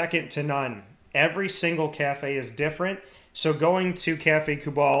is second to none. Every single cafe is different. So going to Cafe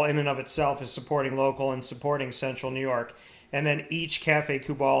Kubal in and of itself is supporting local and supporting Central New York. And then each Cafe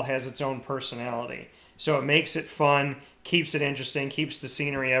Kubal has its own personality. So it makes it fun, keeps it interesting, keeps the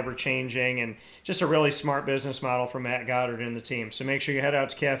scenery ever changing, and just a really smart business model for Matt Goddard and the team. So make sure you head out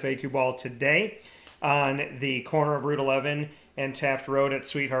to Cafe Kubal today on the corner of Route 11 and Taft Road at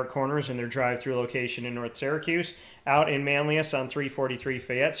Sweetheart Corners in their drive-through location in North Syracuse, out in Manlius on 343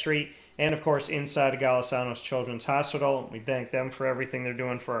 Fayette Street, and of course inside of Galisanos Children's Hospital. We thank them for everything they're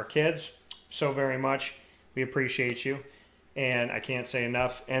doing for our kids so very much. We appreciate you, and I can't say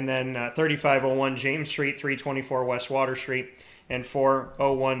enough. And then 3501 James Street, 324 West Water Street, and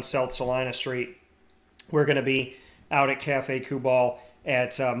 401 South Salina Street. We're going to be out at Cafe Kubal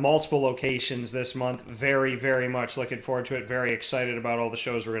at multiple locations this month. Very, very much looking forward to it. Very excited about all the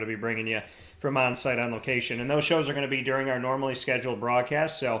shows we're going to be bringing you from on-site on location. And those shows are going to be during our normally scheduled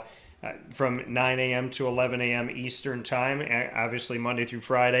broadcast, so from 9 a.m. to 11 a.m. Eastern Time. Obviously, Monday through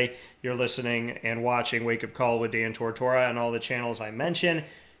Friday, you're listening and watching Wake Up Call with Dan Tortora on all the channels I mentioned.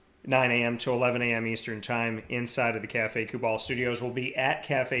 9 a.m. to 11 a.m. Eastern Time inside of the Cafe Kubal studios. We'll be at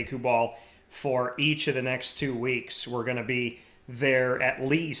Cafe Kubal for each of the next 2 weeks. We're going to be there at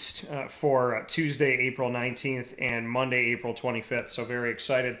least for Tuesday, April 19th and Monday, April 25th. So very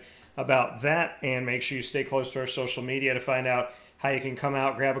excited about that. And make sure you stay close to our social media to find out how you can come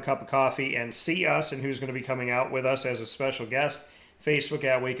out, grab a cup of coffee, and see us and who's going to be coming out with us as a special guest. Facebook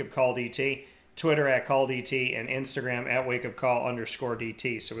at Wake Up Call DT, Twitter at Call DT, and Instagram at Wake Up Call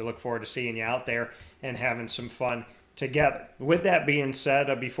 _DT. So we look forward to seeing you out there and having some fun together. With that being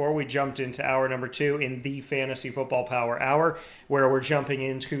said, before we jumped into hour number 2 in the Fantasy Football Power Hour, where we're jumping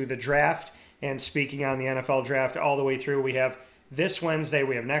into the draft and speaking on the NFL draft all the way through, we have this Wednesday,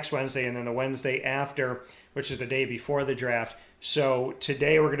 we have next Wednesday, and then the Wednesday after, which is the day before the draft. So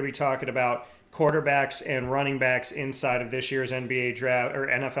today we're going to be talking about quarterbacks and running backs inside of this year's NBA draft, or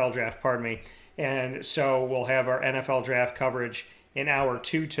NFL draft, pardon me. And so we'll have our NFL draft coverage in hour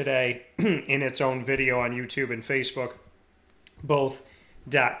 2 today in its own video on YouTube and Facebook,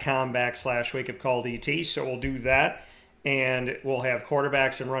 both.com/wakeupcalldt. So we'll do that, and we'll have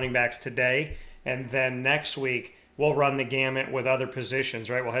quarterbacks and running backs today. And then next week, we'll run the gamut with other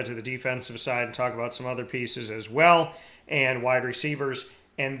positions, right? We'll head to the defensive side and talk about some other pieces as well, and wide receivers.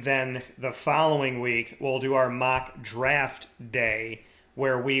 And then the following week, we'll do our mock draft day,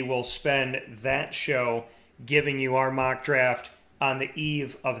 where we will spend that show giving you our mock draft on the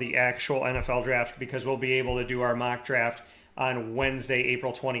eve of the actual NFL draft, because we'll be able to do our mock draft on Wednesday,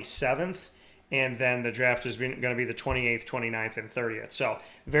 April 27th. And then the draft is going to be the 28th, 29th, and 30th. So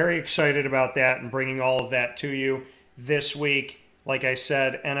very excited about that and bringing all of that to you this week. Like I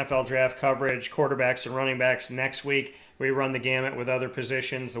said, NFL draft coverage, quarterbacks and running backs. Next week, we run the gamut with other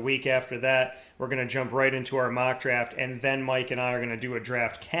positions. The week after that, we're going to jump right into our mock draft. And then Mike and I are going to do a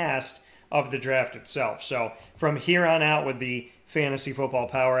draft cast of the draft itself. So from here on out with the Fantasy Football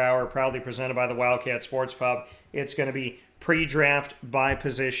Power Hour, proudly presented by the Wildcat Sports Pub, it's going to be pre-draft by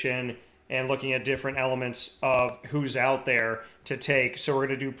position and looking at different elements of who's out there to take. So we're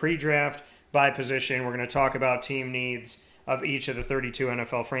going to do pre-draft by position. We're going to talk about team needs of each of the 32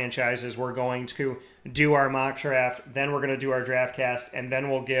 NFL franchises. We're going to do our mock draft, then we're going to do our draft cast, and then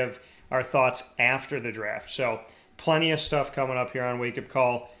we'll give our thoughts after the draft. So plenty of stuff coming up here on Wake Up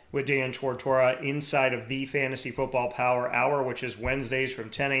Call with Dan Tortora inside of the Fantasy Football Power Hour, which is Wednesdays from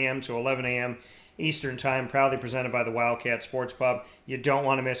 10 a.m. to 11 a.m. Eastern Time, proudly presented by the Wildcat Sports Pub. You don't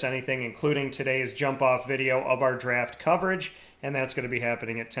want to miss anything, including today's jump-off video of our draft coverage, and that's going to be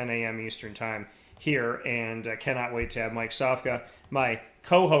happening at 10 a.m. Eastern Time here, and cannot wait to have Mike Sofka, my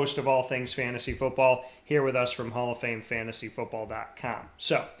co-host of all things fantasy football, here with us from Hall of Fame FantasyFootball.com.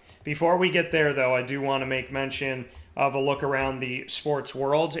 So, before we get there, though, I do want to make mention of a look around the sports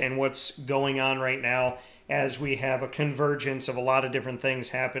world and what's going on right now, as we have a convergence of a lot of different things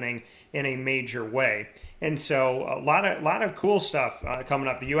happening in a major way. And so a lot of cool stuff coming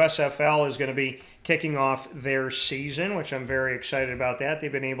up. The USFL is going to be kicking off their season, which I'm very excited about that.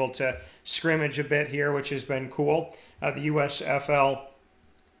 They've been able to scrimmage a bit here, which has been cool. The USFL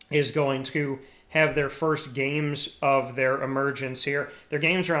is going to have their first games of their emergence here. Their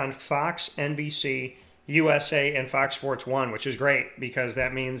games are on Fox, NBC, USA, and Fox Sports 1, which is great because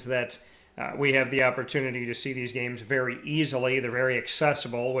that means that we have the opportunity to see these games very easily. They're very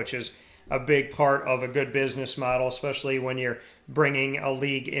accessible, which is a big part of a good business model, especially when you're bringing a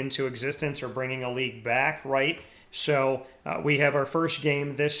league into existence or bringing a league back, right? So we have our first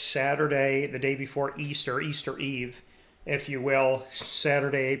game this Saturday, the day before Easter Eve, if you will.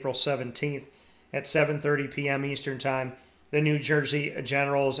 Saturday, April 17th at 7:30 p.m. Eastern Time. The New Jersey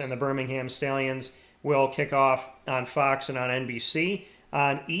Generals and the Birmingham Stallions will kick off on Fox and on NBC.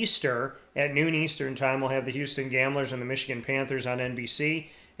 On Easter, at noon Eastern Time, we'll have the Houston Gamblers and the Michigan Panthers on NBC.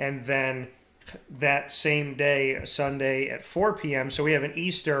 And then that same day, Sunday at 4 p.m. So we have an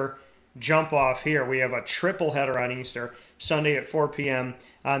Easter jump off here. We have a triple header on Easter. Sunday at 4 p.m.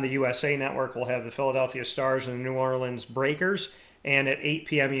 on the USA Network, we'll have the Philadelphia Stars and the New Orleans Breakers. And at 8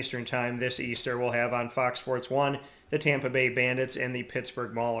 p.m. Eastern Time this Easter, we'll have on Fox Sports 1 the Tampa Bay Bandits and the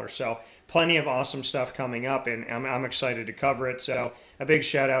Pittsburgh Maulers. So plenty of awesome stuff coming up, and I'm excited to cover it. So a big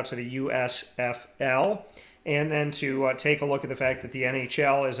shout out to the USFL. And then to take a look at the fact that the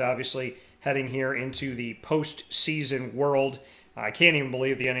NHL is obviously heading here into the postseason world. I can't even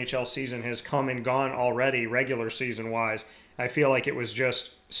believe the NHL season has come and gone already, regular season-wise. I feel like it was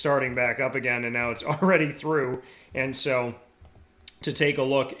just starting back up again, and now it's already through. And so to take a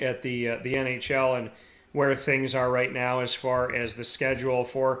look at the NHL and where things are right now as far as the schedule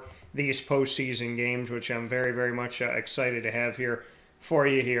for these postseason games, which I'm very, very much excited to have here for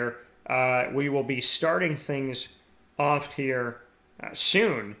you here. We will be starting things off here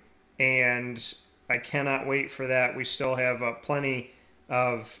soon, and I cannot wait for that. We still have plenty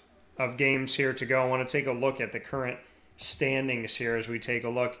of games here to go. I want to take a look at the current standings here as we take a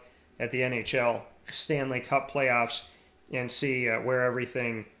look at the NHL Stanley Cup playoffs and see where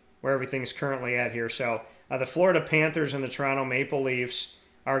everything's currently at here. So the Florida Panthers and the Toronto Maple Leafs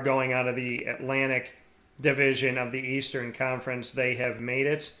are going out of the Atlantic Division of the Eastern Conference. They have made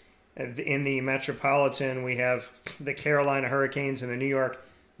it. In the Metropolitan, we have the Carolina Hurricanes and the New York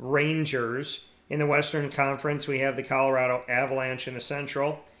Rangers. In the Western Conference, we have the Colorado Avalanche in the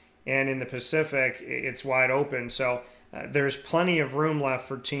Central. And in the Pacific, it's wide open. So there's plenty of room left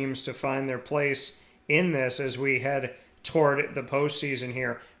for teams to find their place in this as we head toward the postseason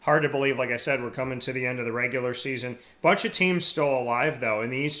here. Hard to believe, like I said, we're coming to the end of the regular season. Bunch of teams still alive, though. In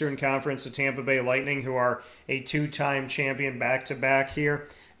the Eastern Conference, the Tampa Bay Lightning, who are a two-time champion back-to-back here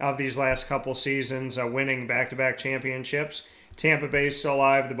of these last couple seasons, winning back-to-back championships. Tampa Bay is still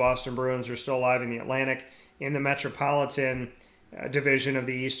alive. The Boston Bruins are still alive in the Atlantic. In the Metropolitan Division of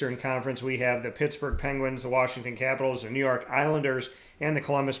the Eastern Conference, we have the Pittsburgh Penguins, the Washington Capitals, the New York Islanders, and the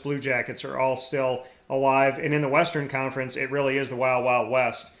Columbus Blue Jackets are all still alive. And in the Western Conference, it really is the Wild Wild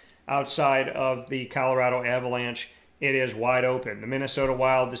West. Outside of the Colorado Avalanche, it is wide open. The Minnesota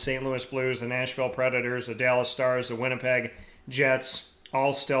Wild, the St. Louis Blues, the Nashville Predators, the Dallas Stars, the Winnipeg Jets,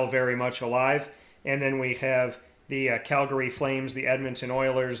 all still very much alive. And then we have the Calgary Flames, the Edmonton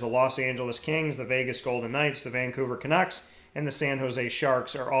Oilers, the Los Angeles Kings, the Vegas Golden Knights, the Vancouver Canucks, and the San Jose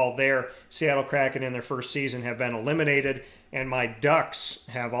Sharks are all there. Seattle Kraken in their first season have been eliminated, and my Ducks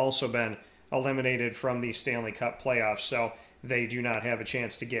have also been eliminated from the Stanley Cup playoffs, so they do not have a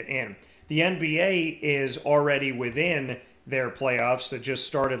chance to get in. The NBA is already within their playoffs that just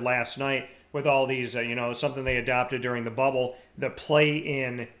started last night with all these, something they adopted during the bubble, the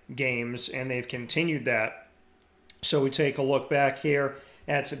play-in games, and they've continued that. So we take a look back here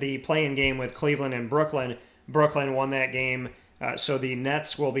at the play-in game with Cleveland and Brooklyn. Brooklyn won that game, so the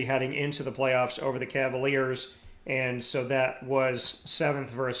Nets will be heading into the playoffs over the Cavaliers, and so that was 7th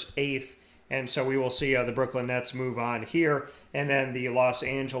versus 8th, and so we will see the Brooklyn Nets move on here, and then the Los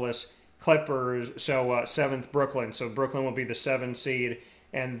Angeles Clippers, so 7th Brooklyn, so Brooklyn will be the 7th seed,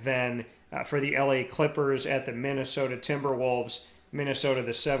 and then for the LA Clippers at the Minnesota Timberwolves, Minnesota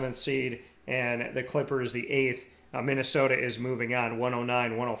the 7th seed, and the Clippers the 8th. Minnesota is moving on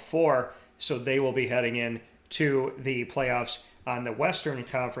 109-104, so they will be heading in to the playoffs on the Western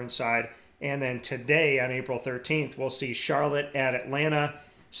Conference side. And then today, on April 13th, we'll see Charlotte at Atlanta.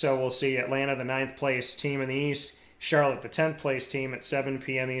 So we'll see Atlanta, the 9th place team in the East, Charlotte, the 10th place team at 7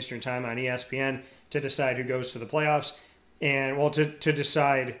 p.m. Eastern Time on ESPN to decide who goes to the playoffs. And, well, to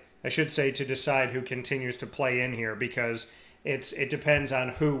decide who continues to play in here, because it depends on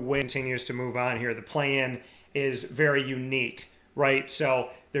who continues to move on here. The play-in is very unique, right? So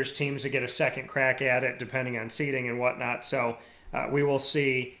there's teams that get a second crack at it depending on seeding and whatnot. So we will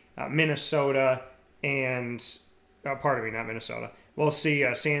see Minnesota and, not Minnesota. We'll see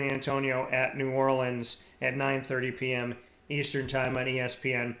San Antonio at New Orleans at 9:30 p.m. Eastern Time on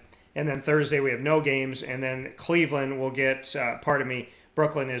ESPN. And then Thursday we have no games. And then Cleveland will get,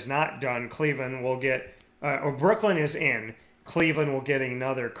 Brooklyn is not done. Cleveland will get, Brooklyn is in. Cleveland will get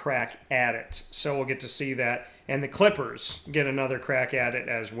another crack at it. So we'll get to see that. And the Clippers get another crack at it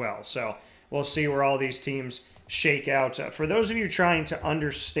as well. So we'll see where all these teams shake out. For those of you trying to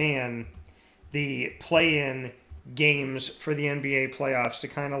understand the play-in games for the NBA playoffs, to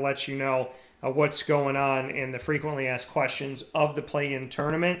kind of let you know what's going on in the frequently asked questions of the play-in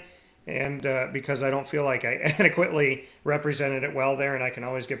tournament. And because I don't feel like I adequately represented it well there, and I can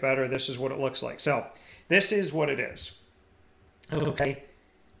always get better, this is what it looks like. So this is what it is. Okay.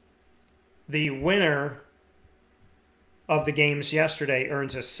 The winner of the games yesterday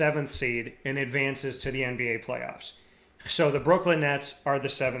earns a 7th seed and advances to the NBA playoffs. So the Brooklyn Nets are the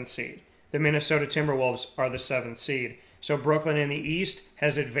 7th seed. The Minnesota Timberwolves are the 7th seed. So Brooklyn in the East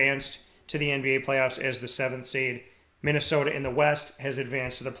has advanced to the NBA playoffs as the 7th seed. Minnesota in the West has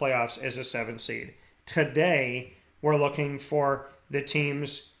advanced to the playoffs as a 7th seed. Today, we're looking for the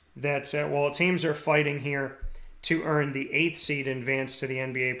teams that, teams are fighting here to earn the 8th seed and advance to the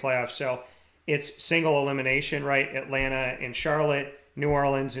NBA playoffs. So it's single elimination, right? Atlanta and Charlotte, New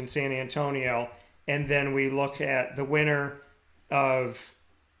Orleans and San Antonio. And then we look at the winner of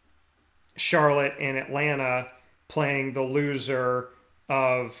Charlotte and Atlanta playing the loser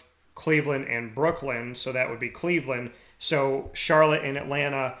of Cleveland and Brooklyn, so that would be Cleveland. So Charlotte and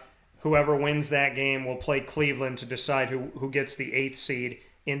Atlanta, whoever wins that game will play Cleveland to decide who gets the 8th seed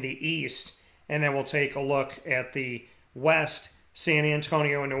in the East. And then we'll take a look at the West, San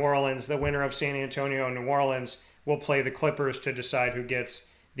Antonio and New Orleans. The winner of San Antonio and New Orleans will play the Clippers to decide who gets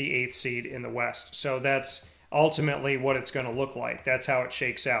the 8th seed in the West. So that's ultimately what it's going to look like. That's how it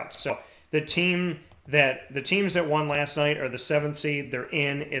shakes out. So the teams that won last night are the 7th seed. They're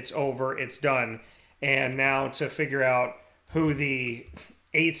in. It's over. It's done. And now to figure out who the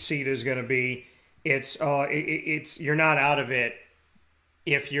 8th seed is going to be, it's you're not out of it.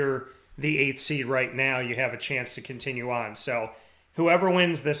 If you're the 8th seed right now, you have a chance to continue on. So whoever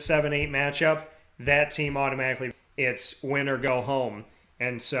wins this 7-8 matchup, that team automatically, it's win or go home.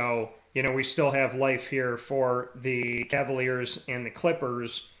 And so, we still have life here for the Cavaliers and the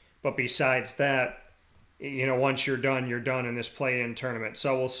Clippers. But besides that, once you're done in this play-in tournament.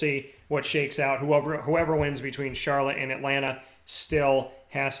 So we'll see what shakes out. Whoever wins between Charlotte and Atlanta still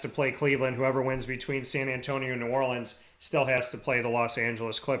has to play Cleveland. Whoever wins between San Antonio and New Orleans still has to play the Los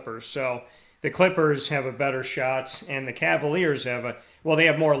Angeles Clippers. So the Clippers have a better shot, and the Cavaliers have they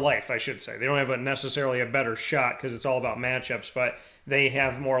have more life, I should say. They don't have necessarily a better shot because it's all about matchups, but they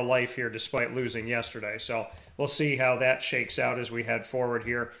have more life here despite losing yesterday. So we'll see how that shakes out as we head forward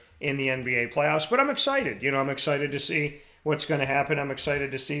here in the NBA playoffs. But I'm excited. I'm excited to see what's going to happen. I'm excited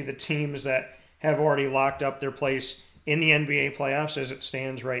to see the teams that have already locked up their place in the NBA playoffs as it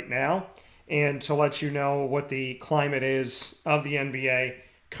stands right now. And to let you know what the climate is of the NBA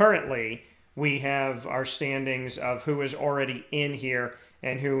currently, we have our standings of who is already in here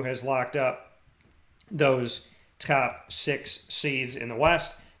and who has locked up those top 6 seeds in the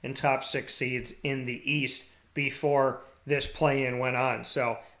West and top 6 seeds in the East before this play-in went on.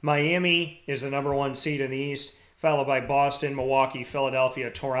 So Miami is the number 1 seed in the East, followed by Boston, Milwaukee, Philadelphia,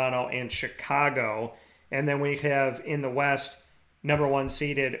 Toronto, and Chicago. And then we have in the West, number 1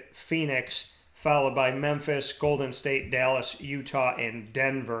 seeded Phoenix, followed by Memphis, Golden State, Dallas, Utah, and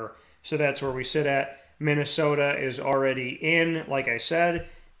Denver. So that's where we sit at. Minnesota is already in, like I said,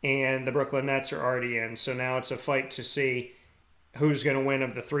 and the Brooklyn Nets are already in. So now it's a fight to see who's going to win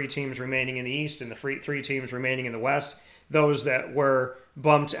of the 3 teams remaining in the East and the 3 teams remaining in the West. Those that were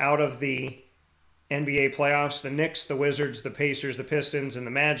bumped out of the NBA playoffs, the Knicks, the Wizards, the Pacers, the Pistons, and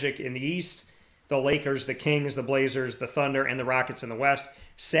the Magic in the East, the Lakers, the Kings, the Blazers, the Thunder, and the Rockets in the West.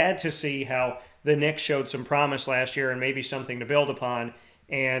 Sad to see how the Knicks showed some promise last year and maybe something to build upon,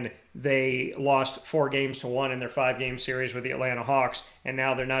 and they lost 4-1 in their 5-game series with the Atlanta Hawks, and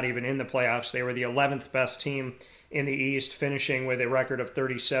now they're not even in the playoffs. They were the 11th best team in the East, finishing with a record of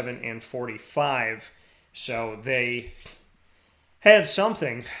 37-45. So they had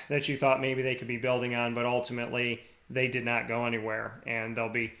something that you thought maybe they could be building on, but ultimately they did not go anywhere, and they'll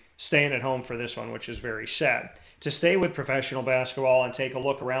be staying at home for this one, which is very sad. To stay with professional basketball and take a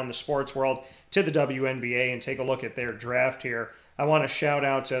look around the sports world to the WNBA and take a look at their draft here, I want to shout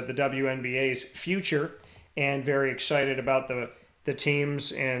out to the WNBA's future, and very excited about the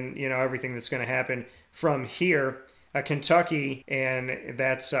teams and everything that's going to happen from here. Kentucky, and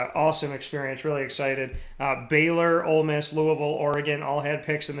that's awesome experience. Really excited. Baylor, Ole Miss, Louisville, Oregon all had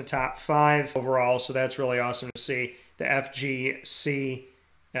picks in the top 5 overall, so that's really awesome to see. The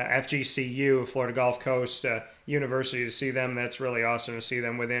FGCU, Florida Gulf Coast University, to see them. That's really awesome to see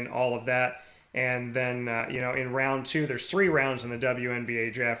them within all of that. And then, in round 2, there's 3 rounds in the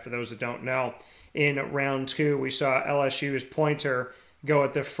WNBA draft, for those that don't know. In round 2, we saw LSU's Pointer go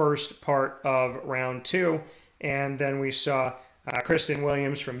at the first part of round 2. And then we saw Kristen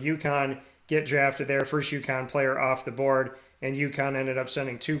Williams from UConn get drafted there, first UConn player off the board. And UConn ended up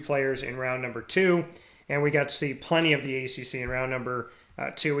sending 2 players in round number 2. And we got to see plenty of the ACC in round number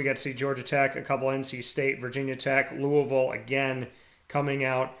 2. We got to see Georgia Tech, a couple NC State, Virginia Tech, Louisville again coming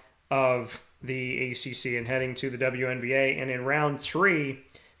out of the ACC and heading to the WNBA. And in round 3,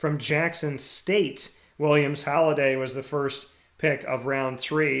 from Jackson State, Williams Holiday was the first pick of round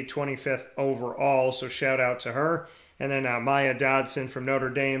 3, 25th overall, so shout out to her. And then Maya Dodson from Notre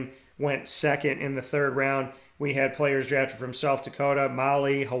Dame went second in the 3rd round. We had players drafted from South Dakota,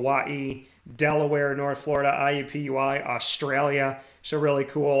 Mali, Hawaii, Delaware, North Florida, IUPUI, Australia, so really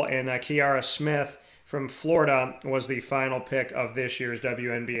cool. And Kiara Smith from Florida was the final pick of this year's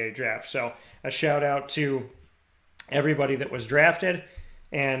WNBA draft. So a shout out to everybody that was drafted,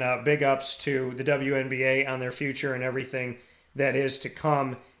 and big ups to the WNBA on their future and everything that is to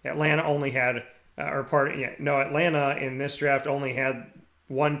come. Atlanta only had, Atlanta in this draft only had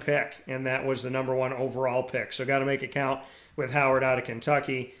 1 pick, and that was the number 1 overall pick. So got to make it count with Howard out of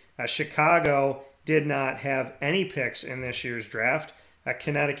Kentucky. Chicago did not have any picks in this year's draft.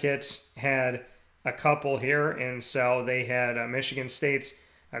 Connecticut had a couple here, and so they had Michigan State's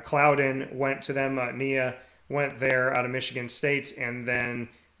Clouden went to them. Nia went there out of Michigan State, and then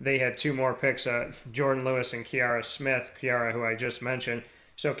they had 2 more picks, Jordan Lewis and Kiara Smith, Kiara, who I just mentioned.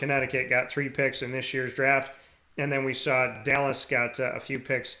 So Connecticut got 3 picks in this year's draft, and then we saw Dallas got a few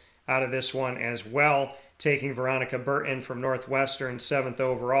picks out of this one as well, taking Veronica Burton from Northwestern, 7th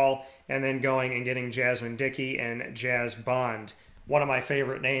overall, and then going and getting Jasmine Dickey and Jazz Bond. One of my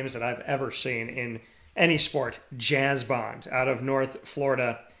favorite names that I've ever seen in any sport, Jazz Bond, out of North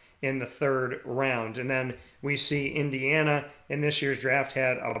Florida in the 3rd round. And then we see Indiana in this year's draft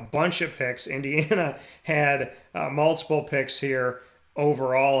had a bunch of picks. Indiana had multiple picks here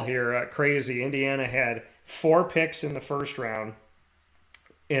overall here. Crazy. Indiana had 4 picks in the 1st round,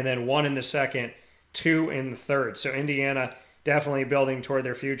 and then 1 in the 2nd, 2 in the 3rd. So Indiana definitely building toward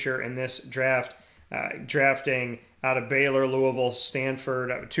their future in this draft, drafting out of Baylor, Louisville,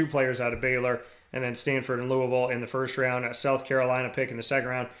 Stanford, 2 players out of Baylor, and then Stanford and Louisville in the 1st round, a South Carolina pick in the 2nd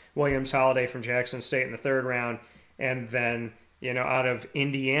round, Williams Holiday from Jackson State in the 3rd round, and then, out of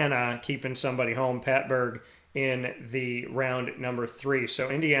Indiana, keeping somebody home, Pat Berg in the round number 3. So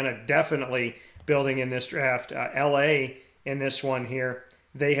Indiana definitely building in this draft. LA in this one here,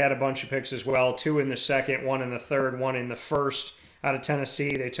 they had a bunch of picks as well, 2 in the 2nd, 1 in the 3rd, 1 in the 1st. Out of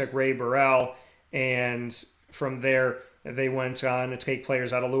Tennessee, they took Ray Burrell, and from there, they went on to take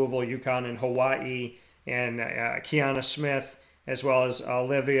players out of Louisville, UConn, and Hawaii, and Kiana Smith, as well as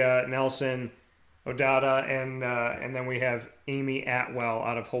Olivia Nelson Odada, and then we have Amy Atwell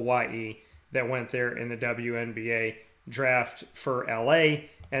out of Hawaii that went there in the WNBA draft for LA.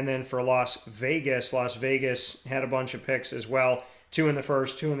 And then for Las Vegas had a bunch of picks as well, 2 in the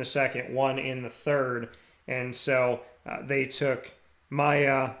 1st, 2 in the 2nd, 1 in the 3rd. And so they took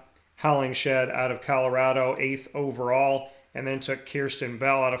Maya Hollingshed out of Colorado, 8th overall, and then took Kirsten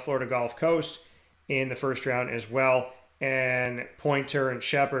Bell out of Florida Gulf Coast in the 1st round as well. And Pointer and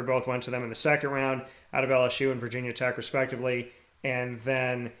Shepard both went to them in the 2nd round out of LSU and Virginia Tech, respectively. And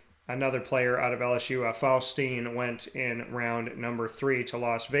then another player out of LSU, Faustine, went in round number 3 to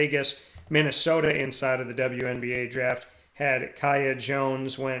Las Vegas. Minnesota inside of the WNBA draft had Kaya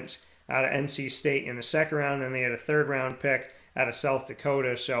Jones, went out of NC State in the 2nd round. Then they had a 3rd round pick out of South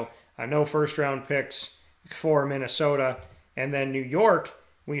Dakota. So no 1st round picks for Minnesota. And then New York,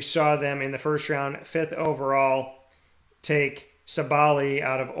 we saw them in the 1st round, 5th overall, take Sabali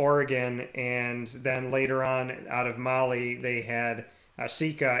out of Oregon. And then later on out of Mali, they had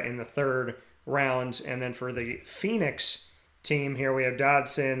Sika in the 3rd round. And then for the Phoenix team here, we have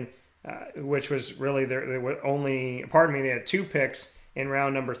Dodson, which was really they had 2 picks in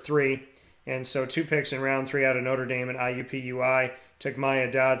round number 3. And so 2 picks in round 3 out of Notre Dame and IUPUI. Took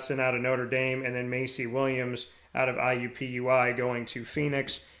Maya Dodson out of Notre Dame, and then Macy Williams out of IUPUI going to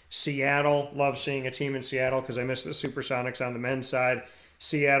Phoenix. Seattle, love seeing a team in Seattle because I miss the Supersonics on the men's side.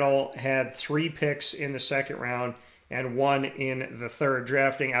 Seattle had 3 picks in the 2nd round and 1 in the 3rd,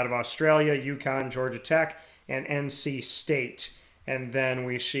 drafting out of Australia, UConn, Georgia Tech, and NC State. And then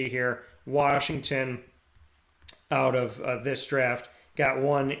we see here Washington out of this draft got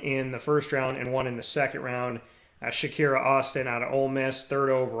 1 in the 1st round and 1 in the 2nd round. Shakira Austin out of Ole Miss, 3rd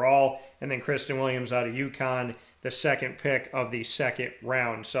overall, and then Kristen Williams out of UConn, the 2nd pick of the 2nd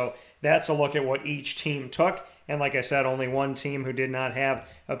round. So that's a look at what each team took. And like I said, only one team who did not have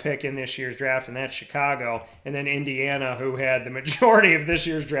a pick in this year's draft, and that's Chicago. And then Indiana, who had the majority of this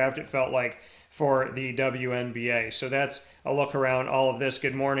year's draft, it felt like, for the WNBA. So that's a look around all of this.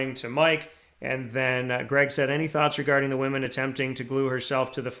 Good morning to Mike. And then Greg said, any thoughts regarding the women attempting to glue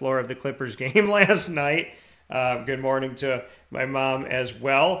herself to the floor of the Clippers game last night? Good morning to my mom as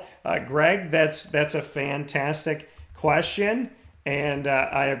well. Greg, that's a fantastic question. and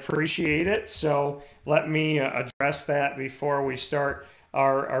I appreciate it. So let me address that before we start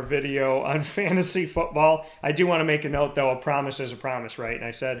our video on fantasy football. I do want to make a note, though. A promise is a promise, right? And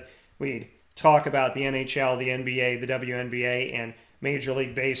I said we'd talk about the NHL, the NBA, the WNBA, and Major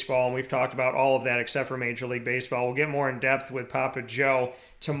League Baseball, and we've talked about all of that except for Major League Baseball. We'll get more in depth with Papa Joe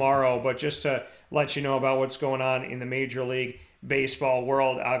tomorrow, but just to let you know about what's going on in the Major League Baseball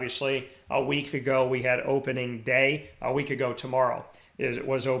world, obviously, a week ago we had opening day. A week ago tomorrow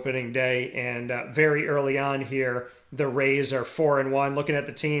was opening day, and very early on here, the Rays are 4-1. Looking at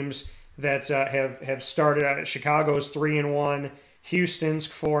the teams that have started, Chicago's 3-1, Houston's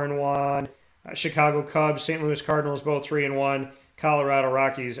 4-1, Chicago Cubs, St. Louis Cardinals both 3-1. Colorado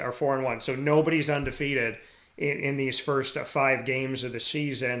Rockies are 4-1. So nobody's undefeated in these first 5 games of the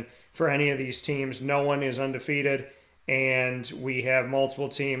season for any of these teams. No one is undefeated, and we have multiple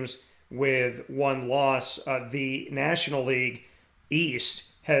teams with 1 loss. The National League East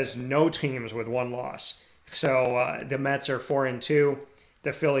has no teams with 1 loss. So the Mets are 4-2.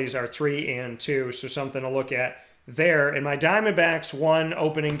 The Phillies are 3-2. So something to look at there. And my Diamondbacks won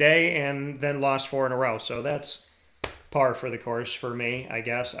opening day and then lost 4 in a row. So that's par for the course for me, I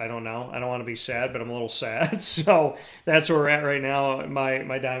guess. I don't know. I don't want to be sad, but I'm a little sad. So that's where we're at right now. My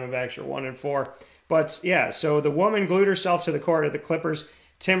Diamondbacks are 1-4. But yeah, so the woman glued herself to the court at the Clippers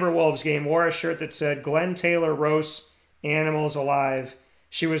Timberwolves game, wore a shirt that said Glenn Taylor roasts animals alive.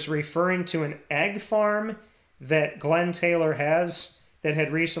 She was referring to an egg farm that Glenn Taylor has that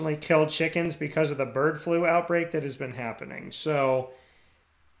had recently killed chickens because of the bird flu outbreak that has been happening. So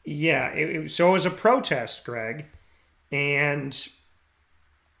yeah, so it was a protest, Greg. And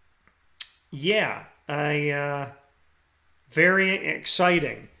yeah, very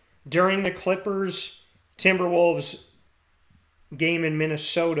exciting. During the Clippers-Timberwolves game in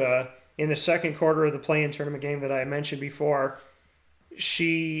Minnesota, in the second quarter of the play-in tournament game that I mentioned before,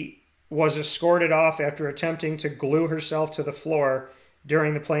 she was escorted off after attempting to glue herself to the floor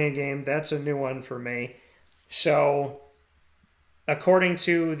during the play-in game. That's a new one for me. So, according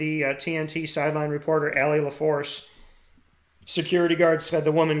to the TNT sideline reporter, Allie LaForce, security guards said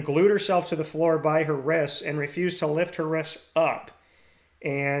the woman glued herself to the floor by her wrists and refused to lift her wrists up.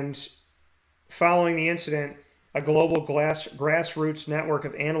 And following the incident, a global grassroots network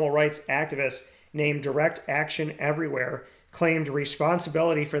of animal rights activists named Direct Action Everywhere claimed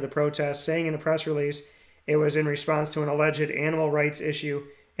responsibility for the protest, saying in a press release it was in response to an alleged animal rights issue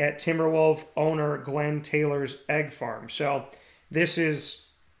at Timberwolf owner Glenn Taylor's egg farm. So this is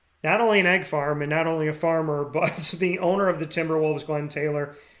not only an egg farm and not only a farmer, but the owner of the Timberwolves, Glenn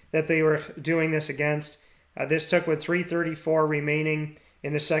Taylor, that they were doing this against. This took with 3:34 remaining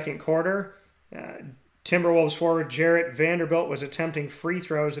in the second quarter. Timberwolves forward Jarrett Vanderbilt was attempting free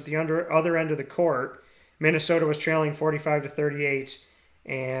throws at the other end of the court. Minnesota was trailing 45-38,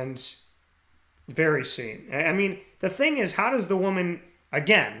 and very seen. I mean, the thing is, how does the woman,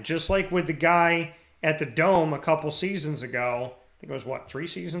 again, just like with the guy at the Dome a couple seasons ago, I think it was, 3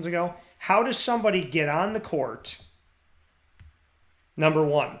 seasons ago? How does somebody get on the court, number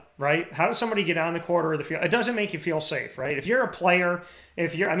one, right? How does somebody get on the court or the field? It doesn't make you feel safe, right? If you're a player,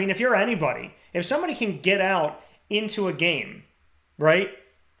 if you're anybody, if somebody can get out into a game, right,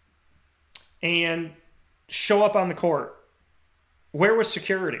 and show up on the court, where was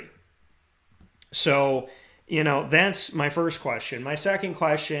security? So, that's my first question. My second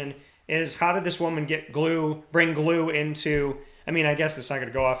question is, how did this woman bring glue into, I guess it's not going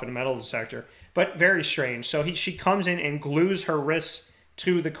to go off in a metal detector, but very strange. So she comes in and glues her wrists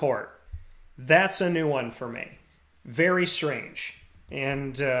to the court. That's a new one for me. Very strange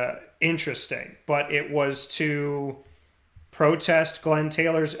and interesting. But it was to protest Glenn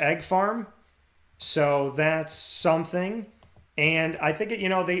Taylor's egg farm. So that's something. And I think,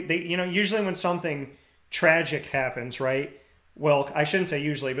 usually when something tragic happens, right? Well, I shouldn't say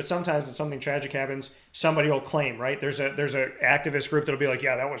usually, but sometimes when something tragic happens, somebody will claim, right? There's a activist group that'll be like,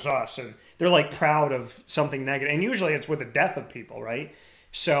 yeah, that was us. And they're like proud of something negative. And usually it's with the death of people, right?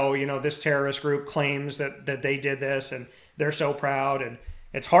 So, this terrorist group claims that they did this and they're so proud, and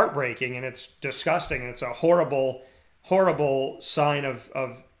it's heartbreaking and it's disgusting. And it's a horrible, horrible sign of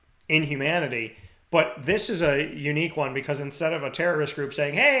inhumanity. But this is a unique one because instead of a terrorist group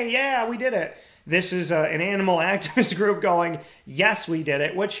saying, hey, yeah, we did it, this is an animal activist group going, yes, we did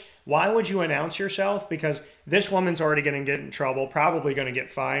it. Which, why would you announce yourself? Because this woman's already going to get in trouble, probably going to get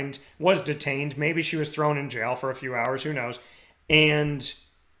fined, was detained. Maybe she was thrown in jail for a few hours, who knows. And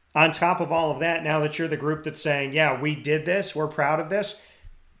on top of all of that, now that you're the group that's saying, yeah, we did this, we're proud of this,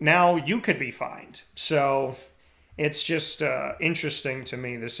 now you could be fined. So it's just interesting to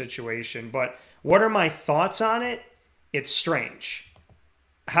me, the situation. But what are my thoughts on it? it's strange.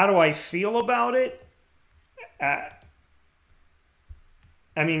 How do I feel about it? I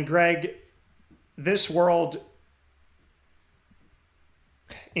mean, Greg, this world,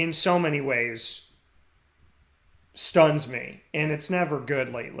 in so many ways, stuns me, and it's never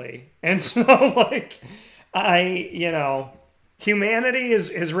good lately. And so, like, humanity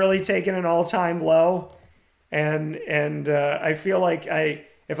is really taken an all-time low, and I feel like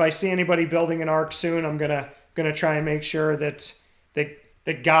if I see anybody building an ark soon, I'm gonna try and make sure that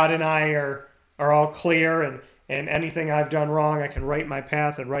God and I are all clear, and anything I've done wrong, I can right my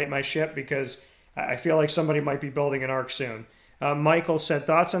path and right my ship, because I feel like somebody might be building an ark soon. Michael said,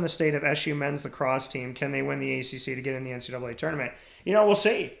 thoughts on the state of SU men's lacrosse team? Can they win the ACC to get in the NCAA tournament? We'll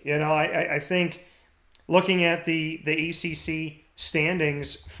see. I think looking at the ACC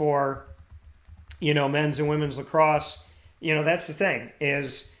standings for, men's and women's lacrosse, that's the thing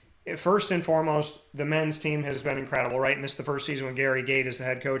is, first and foremost, the men's team has been incredible, right? And this is the first season when Gary Gate is the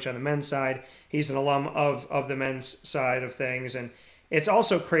head coach on the men's side. He's an alum of the men's side of things. And it's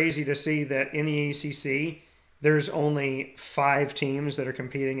also crazy to see that in the ACC, there's only 5 teams that are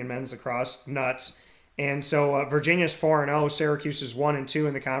competing in men's lacrosse. Nuts. And so Virginia's 4-0. Syracuse is 1-2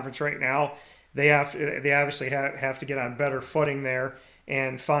 in the conference right now. They obviously have to get on better footing there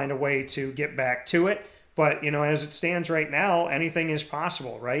and find a way to get back to it. But, as it stands right now, anything is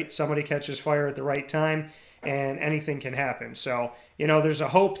possible, right? Somebody catches fire at the right time, and anything can happen. So, there's a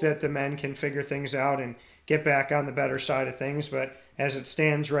hope that the men can figure things out and get back on the better side of things. But as it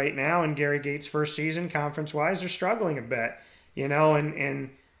stands right now in Gary Gates' first season, conference-wise, they're struggling a bit,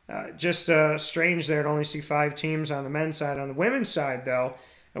 just strange there to only see 5 teams on the men's side. On the women's side, though,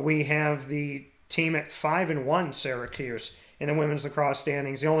 we have the team at 5-1, Syracuse, in the women's lacrosse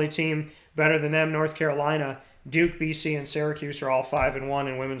standings. The only team better than them, North Carolina, Duke, BC, and Syracuse are all 5-1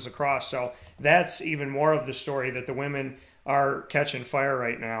 in women's lacrosse. So that's even more of the story, that the women are catching fire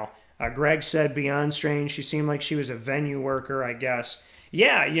right now. Greg said, beyond strange, she seemed like she was a venue worker, I guess.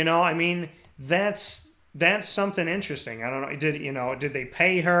 Yeah, that's something interesting. I don't know. Did they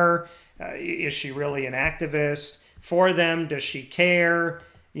pay her? Is she really an activist for them? Does she care?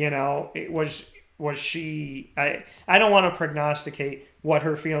 Was she... I don't want to prognosticate what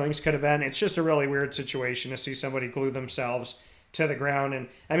her feelings could have been. It's just a really weird situation to see somebody glue themselves to the ground. And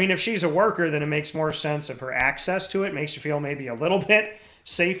I mean, if she's a worker, then it makes more sense of her access to it. Makes you feel maybe a little bit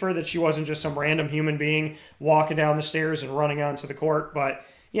safer that she wasn't just some random human being walking down the stairs and running onto the court. But,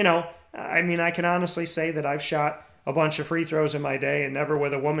 I can honestly say that I've shot a bunch of free throws in my day and never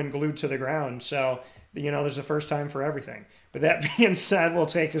with a woman glued to the ground. So, there's a first time for everything. But that being said, we'll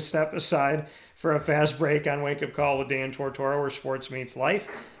take a step aside for a fast break on Wake Up Call with Dan Tortora, where sports meets life.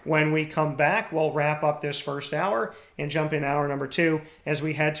 When we come back, we'll wrap up this first hour and jump in hour number 2 as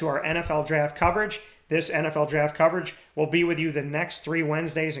we head to our NFL draft coverage. This NFL draft coverage will be with you the next 3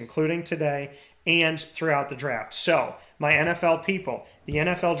 Wednesdays, including today, and throughout the draft. So, my NFL people, the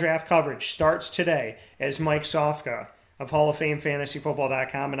NFL draft coverage starts today as Mike Sofka of Hall of Fame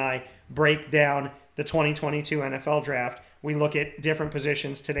FantasyFootball.com and I break down the 2022 NFL draft. We look at different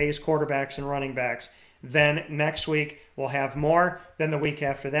positions, today's quarterbacks and running backs. Then next week, we'll have more. Then the week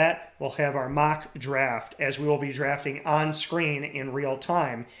after that, we'll have our mock draft, as we will be drafting on screen in real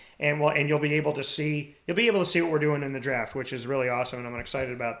time. And you'll be able to see what we're doing in the draft, which is really awesome, and I'm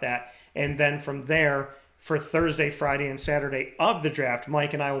excited about that. And then from there, for Thursday, Friday, and Saturday of the draft,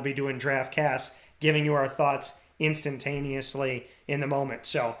 Mike and I will be doing draft casts, giving you our thoughts instantaneously in the moment.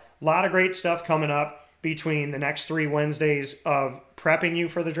 So a lot of great stuff coming up between the next 3 Wednesdays of prepping you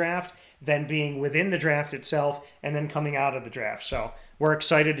for the draft, then being within the draft itself, and then coming out of the draft. So we're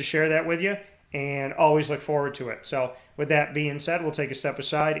excited to share that with you and always look forward to it. So with that being said, we'll take a step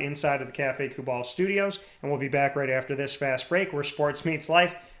aside inside of the Cafe Kubal studios, and we'll be back right after this fast break where sports meets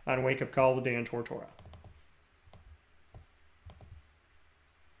life on Wake Up Call with Dan Tortora.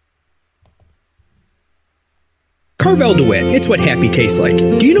 Carvel DeWitt, it's what happy tastes like.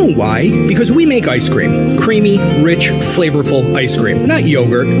 Do you know why? Because we make ice cream. Creamy, rich, flavorful ice cream. Not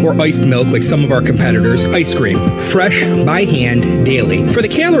yogurt or iced milk like some of our competitors. Ice cream. Fresh, by hand, daily. For the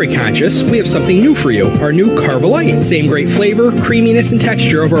calorie conscious, we have something new for you. Our new Carvelite. Same great flavor, creaminess, and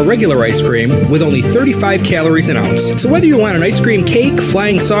texture of our regular ice cream with only 35 calories an ounce. So whether you want an ice cream cake,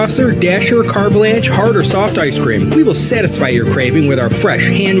 flying saucer, dasher, carvalanche, hard or soft ice cream, we will satisfy your craving with our fresh,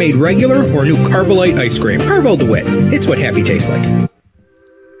 handmade regular or new Carvelite ice cream. Carvel DeWitt. It's what happy tastes like.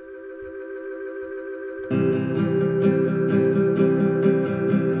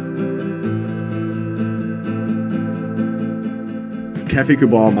 Cafe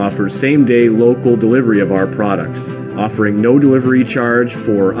Kubal offers same-day local delivery of our products, offering no delivery charge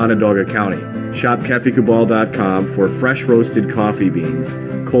for Onondaga County. Shop cafecubal.com for fresh roasted coffee beans,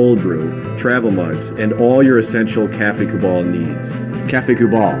 cold brew, travel mugs, and all your essential Cafe Cubal needs. Cafe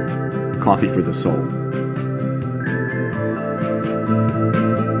Cubal, coffee for the soul.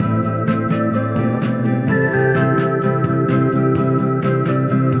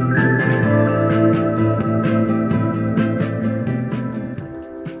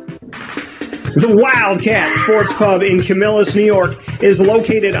 The Wildcat Sports Pub in Camillus, New York is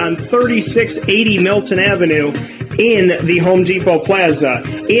located on 3680 Milton Avenue in the Home Depot Plaza.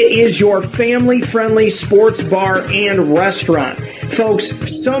 It is your family-friendly sports bar and restaurant. Folks,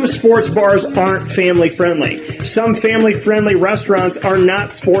 some sports bars aren't family-friendly. Some family-friendly restaurants are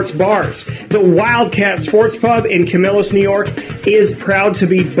not sports bars. The Wildcat Sports Pub in Camillus, New York is proud to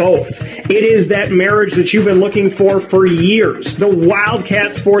be both. It is that marriage that you've been looking for years. The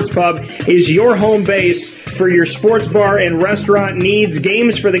Wildcat Sports Pub is your home base for your sports bar and restaurant needs,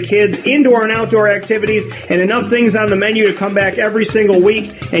 games for the kids, indoor and outdoor activities, and enough things on the menu to come back every single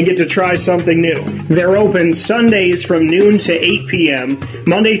week and get to try something new. They're open Sundays from noon to 8 p.m.,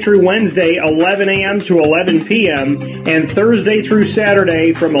 Monday through Wednesday, 11 a.m. to 11 p.m., and Thursday through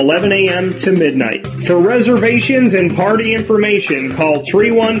Saturday from 11 a.m. to midnight. For reservations and party information, call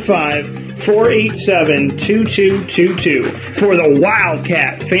 315-487-2222 for the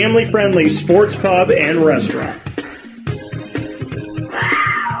Wildcat family-friendly sports pub and restaurant.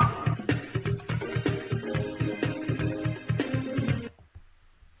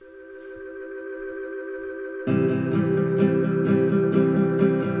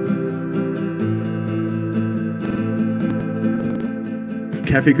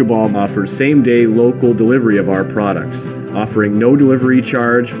 Cafe Cubal offers same-day local delivery of our products, offering no delivery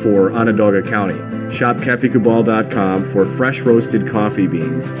charge for Onondaga County. Shop cafecubal.com for fresh roasted coffee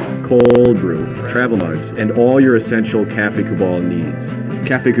beans, cold brew, travel mugs, and all your essential Cafe Cubal needs.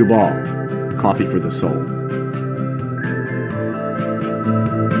 Cafe Cubal, coffee for the soul.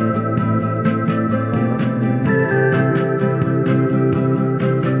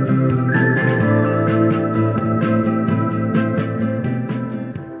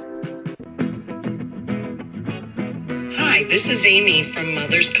 This is Amy from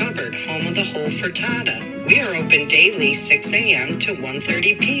Mother's Cupboard, home of the whole frittata. We are open daily 6 a.m. to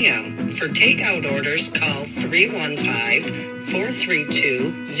 1:30 p.m. For takeout orders, call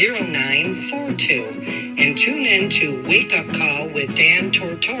 315-432-0942 and tune in to Wake Up Call with Dan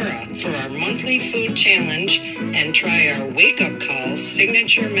Tortora for our monthly food challenge and try our Wake Up Call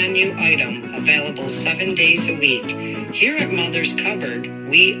signature menu item available 7 days a week. Here at Mother's Cupboard,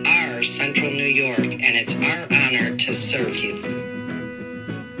 we are Central New York, and it's our honor to serve you.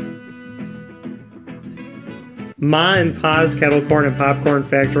 Ma and Pa's Kettle Corn and Popcorn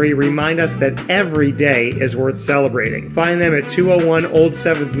Factory remind us that every day is worth celebrating. Find them at 201 Old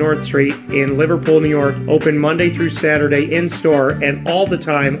 7th North Street in Liverpool, New York, open Monday through Saturday in-store and all the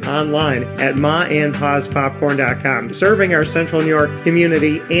time online at maandpaspopcorn.com. Serving our Central New York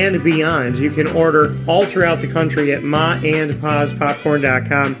community and beyond, you can order all throughout the country at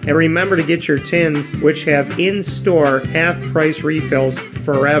maandpaspopcorn.com. And remember to get your tins, which have in-store half-price refills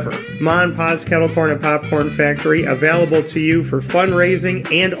forever. Ma and Pa's Kettle Corn and Popcorn Factory, available to you for fundraising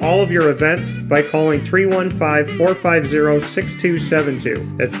and all of your events by calling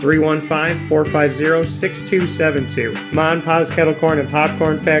 315-450-6272. That's 315-450-6272. Ma and Pa's Kettle Corn and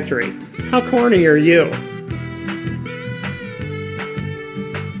Popcorn Factory. How corny are you?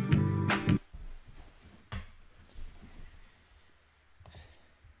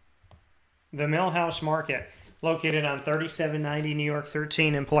 The Millhouse Market, located on 3790 New York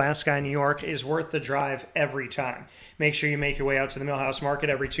 13 in Pulaski, New York, is worth the drive every time. Make sure you make your way out to the Millhouse Market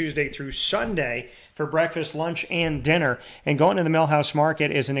every Tuesday through Sunday for breakfast, lunch, and dinner. And going to the Millhouse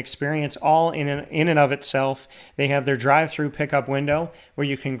Market is an experience all in and of itself. They have their drive-through pickup window where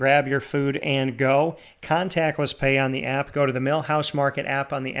you can grab your food and go. Contactless pay on the app. Go to the Millhouse Market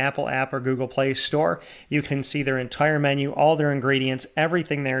app on the Apple app or Google Play Store. You can see their entire menu, all their ingredients,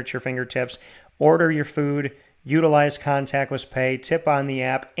 everything there at your fingertips. Order your food, utilize contactless pay, tip on the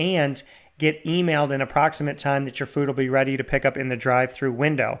app, and get emailed an approximate time that your food will be ready to pick up in the drive-through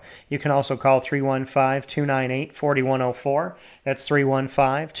window. You can also call 315-298-4104. That's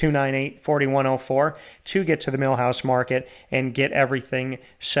 315-298-4104 to get to the Millhouse Market and get everything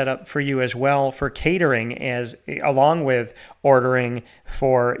set up for you as well for catering, as along with ordering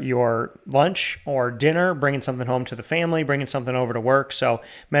for your lunch or dinner, bringing something home to the family, bringing something over to work. So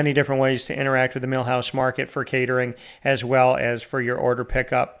many different ways to interact with the Millhouse Market for catering as well as for your order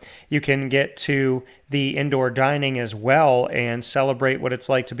pickup. You can get to the indoor dining as well and celebrate what it's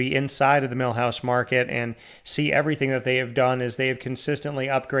like to be inside of the Millhouse Market and see everything that they have done as they have consistently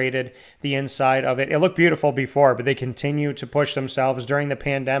upgraded the inside of it. It looked beautiful before, but they continue to push themselves during the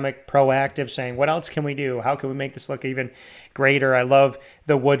pandemic, proactive, saying, what else can we do? How can we make this look even greater? I love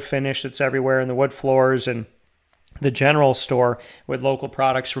the wood finish that's everywhere and the wood floors and the general store with local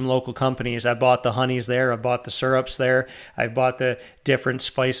products from local companies. I bought the honeys there. I bought the syrups there. I bought the different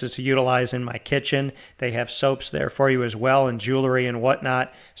spices to utilize in my kitchen. They have soaps there for you as well and jewelry and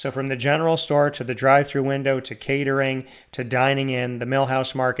whatnot. So from the general store to the drive-through window to catering to dining in, the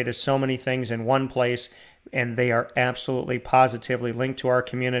Millhouse Market is so many things in one place, and they are absolutely positively linked to our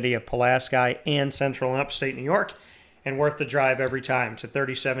community of Pulaski and Central and Upstate New York, and worth the drive every time to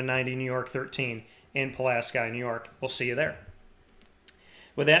 3790 New York 13. In Pulaski, New York. We'll see you there.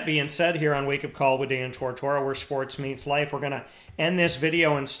 With that being said, here on Wake Up Call with Dan Tortora, where sports meets life, we're going to end this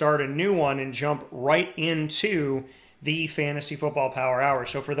video and start a new one and jump right into the Fantasy Football Power Hour.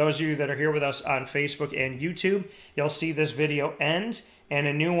 So for those of you that are here with us on Facebook and YouTube, you'll see this video end and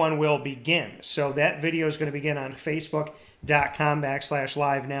a new one will begin. So that video is going to begin on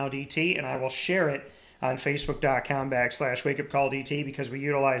facebook.com/livenowdt, and I will share it on facebook.com/wakeupcalldt because we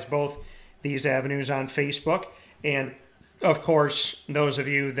utilize both these avenues on Facebook. And of course, those of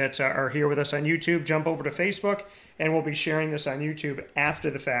you that are here with us on YouTube, jump over to Facebook and we'll be sharing this on YouTube after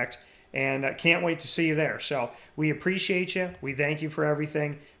the fact, and can't wait to see you there. So we appreciate you. We thank you for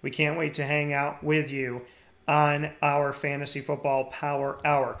everything. We can't wait to hang out with you on our Fantasy Football Power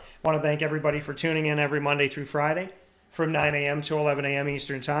Hour. I want to thank everybody for tuning in every Monday through Friday from 9 a.m. to 11 a.m.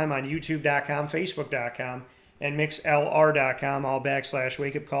 Eastern Time on youtube.com, facebook.com, and mixlr.com, all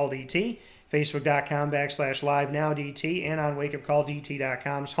 /wakeupcalldt, facebook.com /livenowdt, and on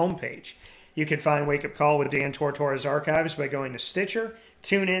wakeupcalldt.com's homepage. You can find Wake Up Call with Dan Tortora's archives by going to Stitcher,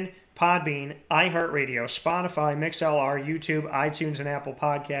 TuneIn, Podbean, iHeartRadio, Spotify, MixLR, YouTube, iTunes, and Apple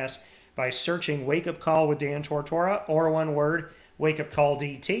Podcasts by searching Wake Up Call with Dan Tortora, or one word, Wake Up Call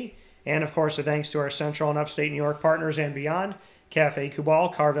DT. And of course, a thanks to our Central and Upstate New York partners and beyond, Cafe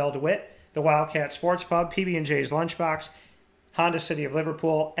Kubal, Carvel DeWitt, the Wildcat Sports Pub, PB&J's Lunchbox, Honda City of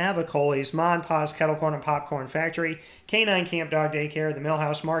Liverpool, Avicoli's, Ma & Pa's Kettle Corn and Popcorn Factory, K9 Camp Dog Daycare, the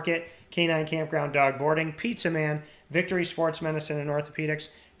Millhouse Market, K9 Campground Dog Boarding, Pizza Man, Victory Sports Medicine and Orthopedics,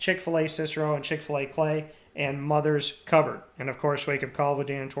 Chick-fil-A Cicero and Chick-fil-A Clay, and Mother's Cupboard. And of course, Wake Up Call with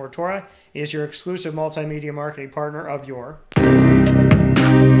Dan Tortora is your exclusive multimedia marketing partner of your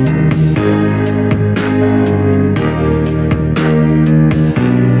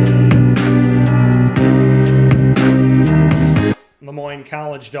Moyne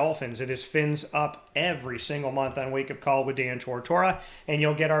College Dolphins. It is Fins Up every single month on Wake Up Call with Dan Tortora, and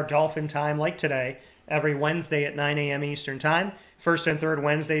you'll get our Dolphin Time like today every Wednesday at 9 a.m. Eastern Time. First and third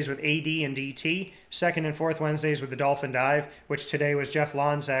Wednesdays with AD and DT. Second and fourth Wednesdays with the Dolphin Dive, which today was Jeff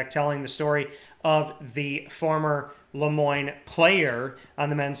Lonczak telling the story of the former Lemoyne player on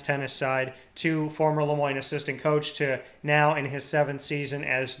the men's tennis side to former Lemoyne assistant coach to now in his 7th season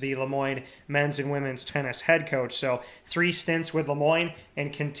as the Lemoyne men's and women's tennis head coach. So 3 stints with Lemoyne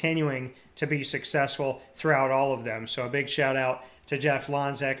and continuing to be successful throughout all of them. So a big shout out to Jeff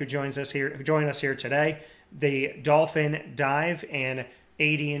Lonczak who joined us here today. The Dolphin Dive and AD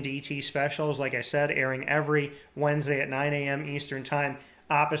and DT specials, like I said, airing every Wednesday at 9 a.m. Eastern Time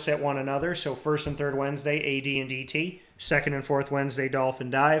opposite one another. So first and third Wednesday, AD and DT. Second and fourth Wednesday, Dolphin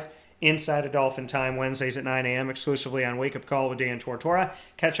Dive. Inside of Dolphin Time, Wednesdays at 9 a.m. exclusively on Wake Up Call with Dan Tortora.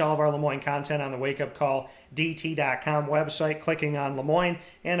 Catch all of our Lemoyne content on the wakeupcalldt.com website, clicking on Lemoyne,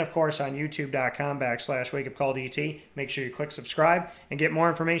 and of course on youtube.com /wakeupcalldt. Make sure you click subscribe and get more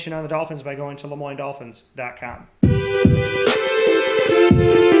information on the Dolphins by going to LemoyneDolphins.com.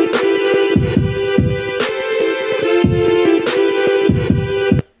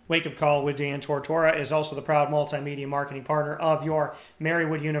 Wake Up Call with Dan Tortora is also the proud multimedia marketing partner of your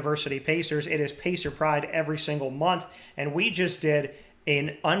Marywood University Pacers. It is Pacer Pride every single month, and we just did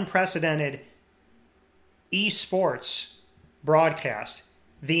an unprecedented esports broadcast.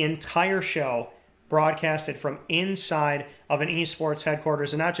 The entire show broadcasted from inside of an esports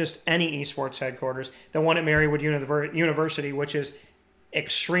headquarters, and not just any esports headquarters, the one at Marywood University, which is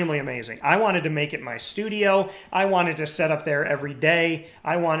extremely amazing. I wanted to make it my studio. I wanted to set up there every day.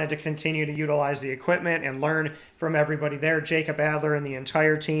 I wanted to continue to utilize the equipment and learn from everybody there. Jacob Adler and the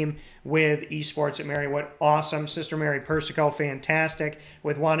entire team with esports at Marywood, awesome. Sister Mary Persico, fantastic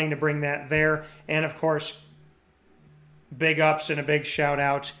with wanting to bring that there. And of course, big ups and a big shout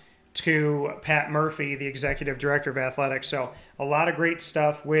out to Pat Murphy, the executive director of athletics. So a lot of great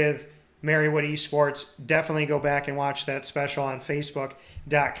stuff with Marywood Esports. Definitely go back and watch that special on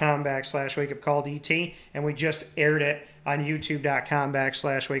Facebook.com/WakeUpCallDT. And we just aired it on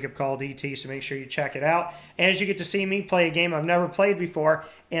YouTube.com/WakeUpCallDT. So make sure you check it out. As you get to see me play a game I've never played before,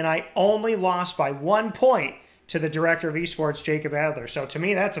 and I only lost by 1 point to the director of esports, Jacob Adler. So to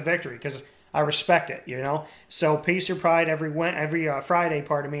me, that's a victory because I respect it, you know. So Pacer Pride every Friday, at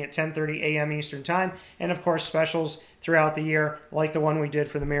 10:30 a.m. Eastern Time. And, of course, specials throughout the year, like the one we did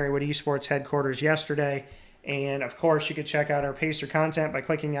for the Marywood Esports headquarters yesterday. And, of course, you can check out our Pacer content by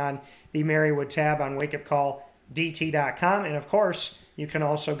clicking on the Marywood tab on wakeupcalldt.com. And, of course, you can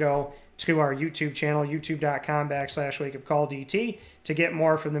also go to our YouTube channel, youtube.com/wakeupcalldt, to get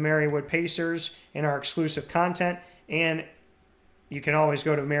more from the Marywood Pacers and our exclusive content. And you can always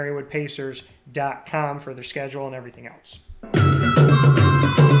go to marywoodpacers.com for their schedule and everything else.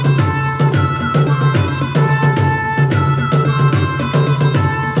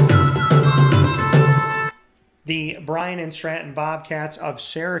 The Bryan and Stratton Bobcats of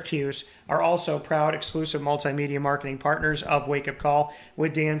Syracuse are also proud exclusive multimedia marketing partners of Wake Up Call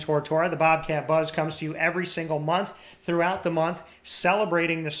with Dan Tortora. The Bobcat Buzz comes to you every single month throughout the month,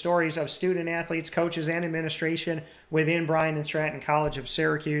 celebrating the stories of student athletes, coaches, and administration within Bryan and Stratton College of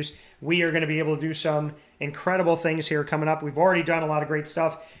Syracuse. We are going to be able to do some incredible things here coming up. We've already done a lot of great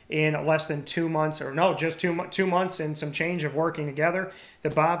stuff in less than 2 months, or no, just 2 months and some change of working together. The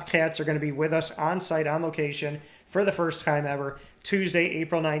Bobcats are going to be with us on site, on location, for the first time ever, Tuesday,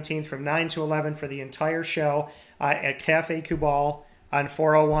 April 19th from 9 to 11 for the entire show at Cafe Cubal on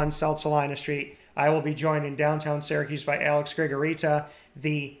 401 South Salina Street. I will be joined in downtown Syracuse by Alex Grigorita,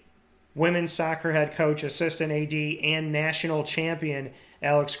 the women's soccer head coach, assistant AD, and national champion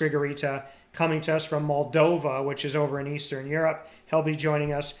Alex Grigorita, coming to us from Moldova, which is over in Eastern Europe. He'll be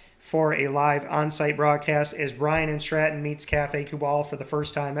joining us for a live on-site broadcast as Bryan and Stratton meets Cafe Cubal for the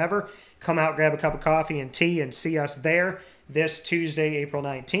first time ever. Come out, grab a cup of coffee and tea, and see us there this Tuesday, April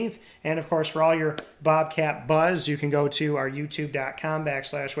 19th. And, of course, for all your Bobcat buzz, you can go to our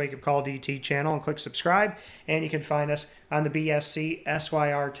youtube.com/WakeUpCallDT channel and click subscribe. And you can find us on the BSC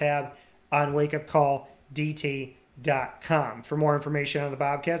SYR tab on WakeUpCallDT.com. For more information on the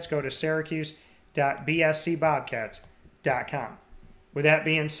Bobcats, go to syracuse.bscbobcats.com. With that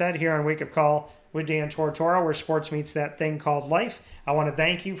being said, here on Wake Up Call with Dan Tortora, where sports meets that thing called life, I want to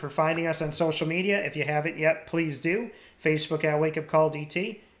thank you for finding us on social media. If you haven't yet, please do. Facebook at Wake Up Call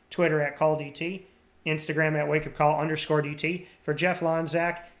DT, Twitter at Call DT, Instagram at Wake Up Call _DT. For Jeff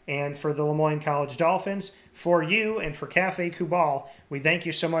Lonczak and for the Moyne College Dolphins, for you and for Cafe Cubal, we thank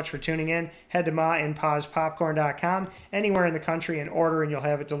you so much for tuning in. Head to maandpazpopcorn.com anywhere in the country and order, and you'll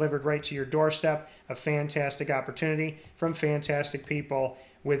have it delivered right to your doorstep. A fantastic opportunity from fantastic people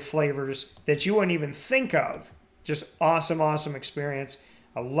with flavors that you wouldn't even think of. Just awesome, awesome experience.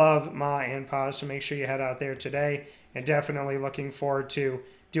 I love Ma and Paz, so make sure you head out there today, and definitely looking forward to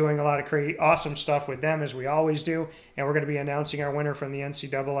doing a lot of awesome stuff with them, as we always do. And we're going to be announcing our winner from the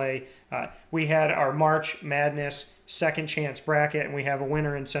NCAA. We had our March Madness second chance bracket, and we have a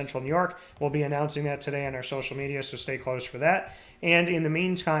winner in Central New York. We'll be announcing that today on our social media, so stay close for that. And in the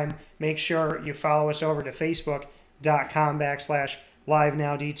meantime, make sure you follow us over to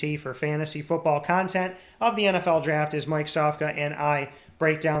Facebook.com/LiveNowDT for fantasy football content of the NFL draft, as Mike Sofka and I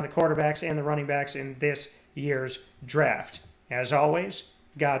break down the quarterbacks and the running backs in this year's draft. As always,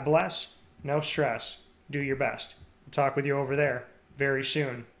 God bless, no stress, do your best. We'll talk with you over there very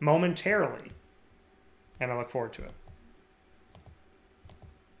soon, momentarily, and I look forward to it.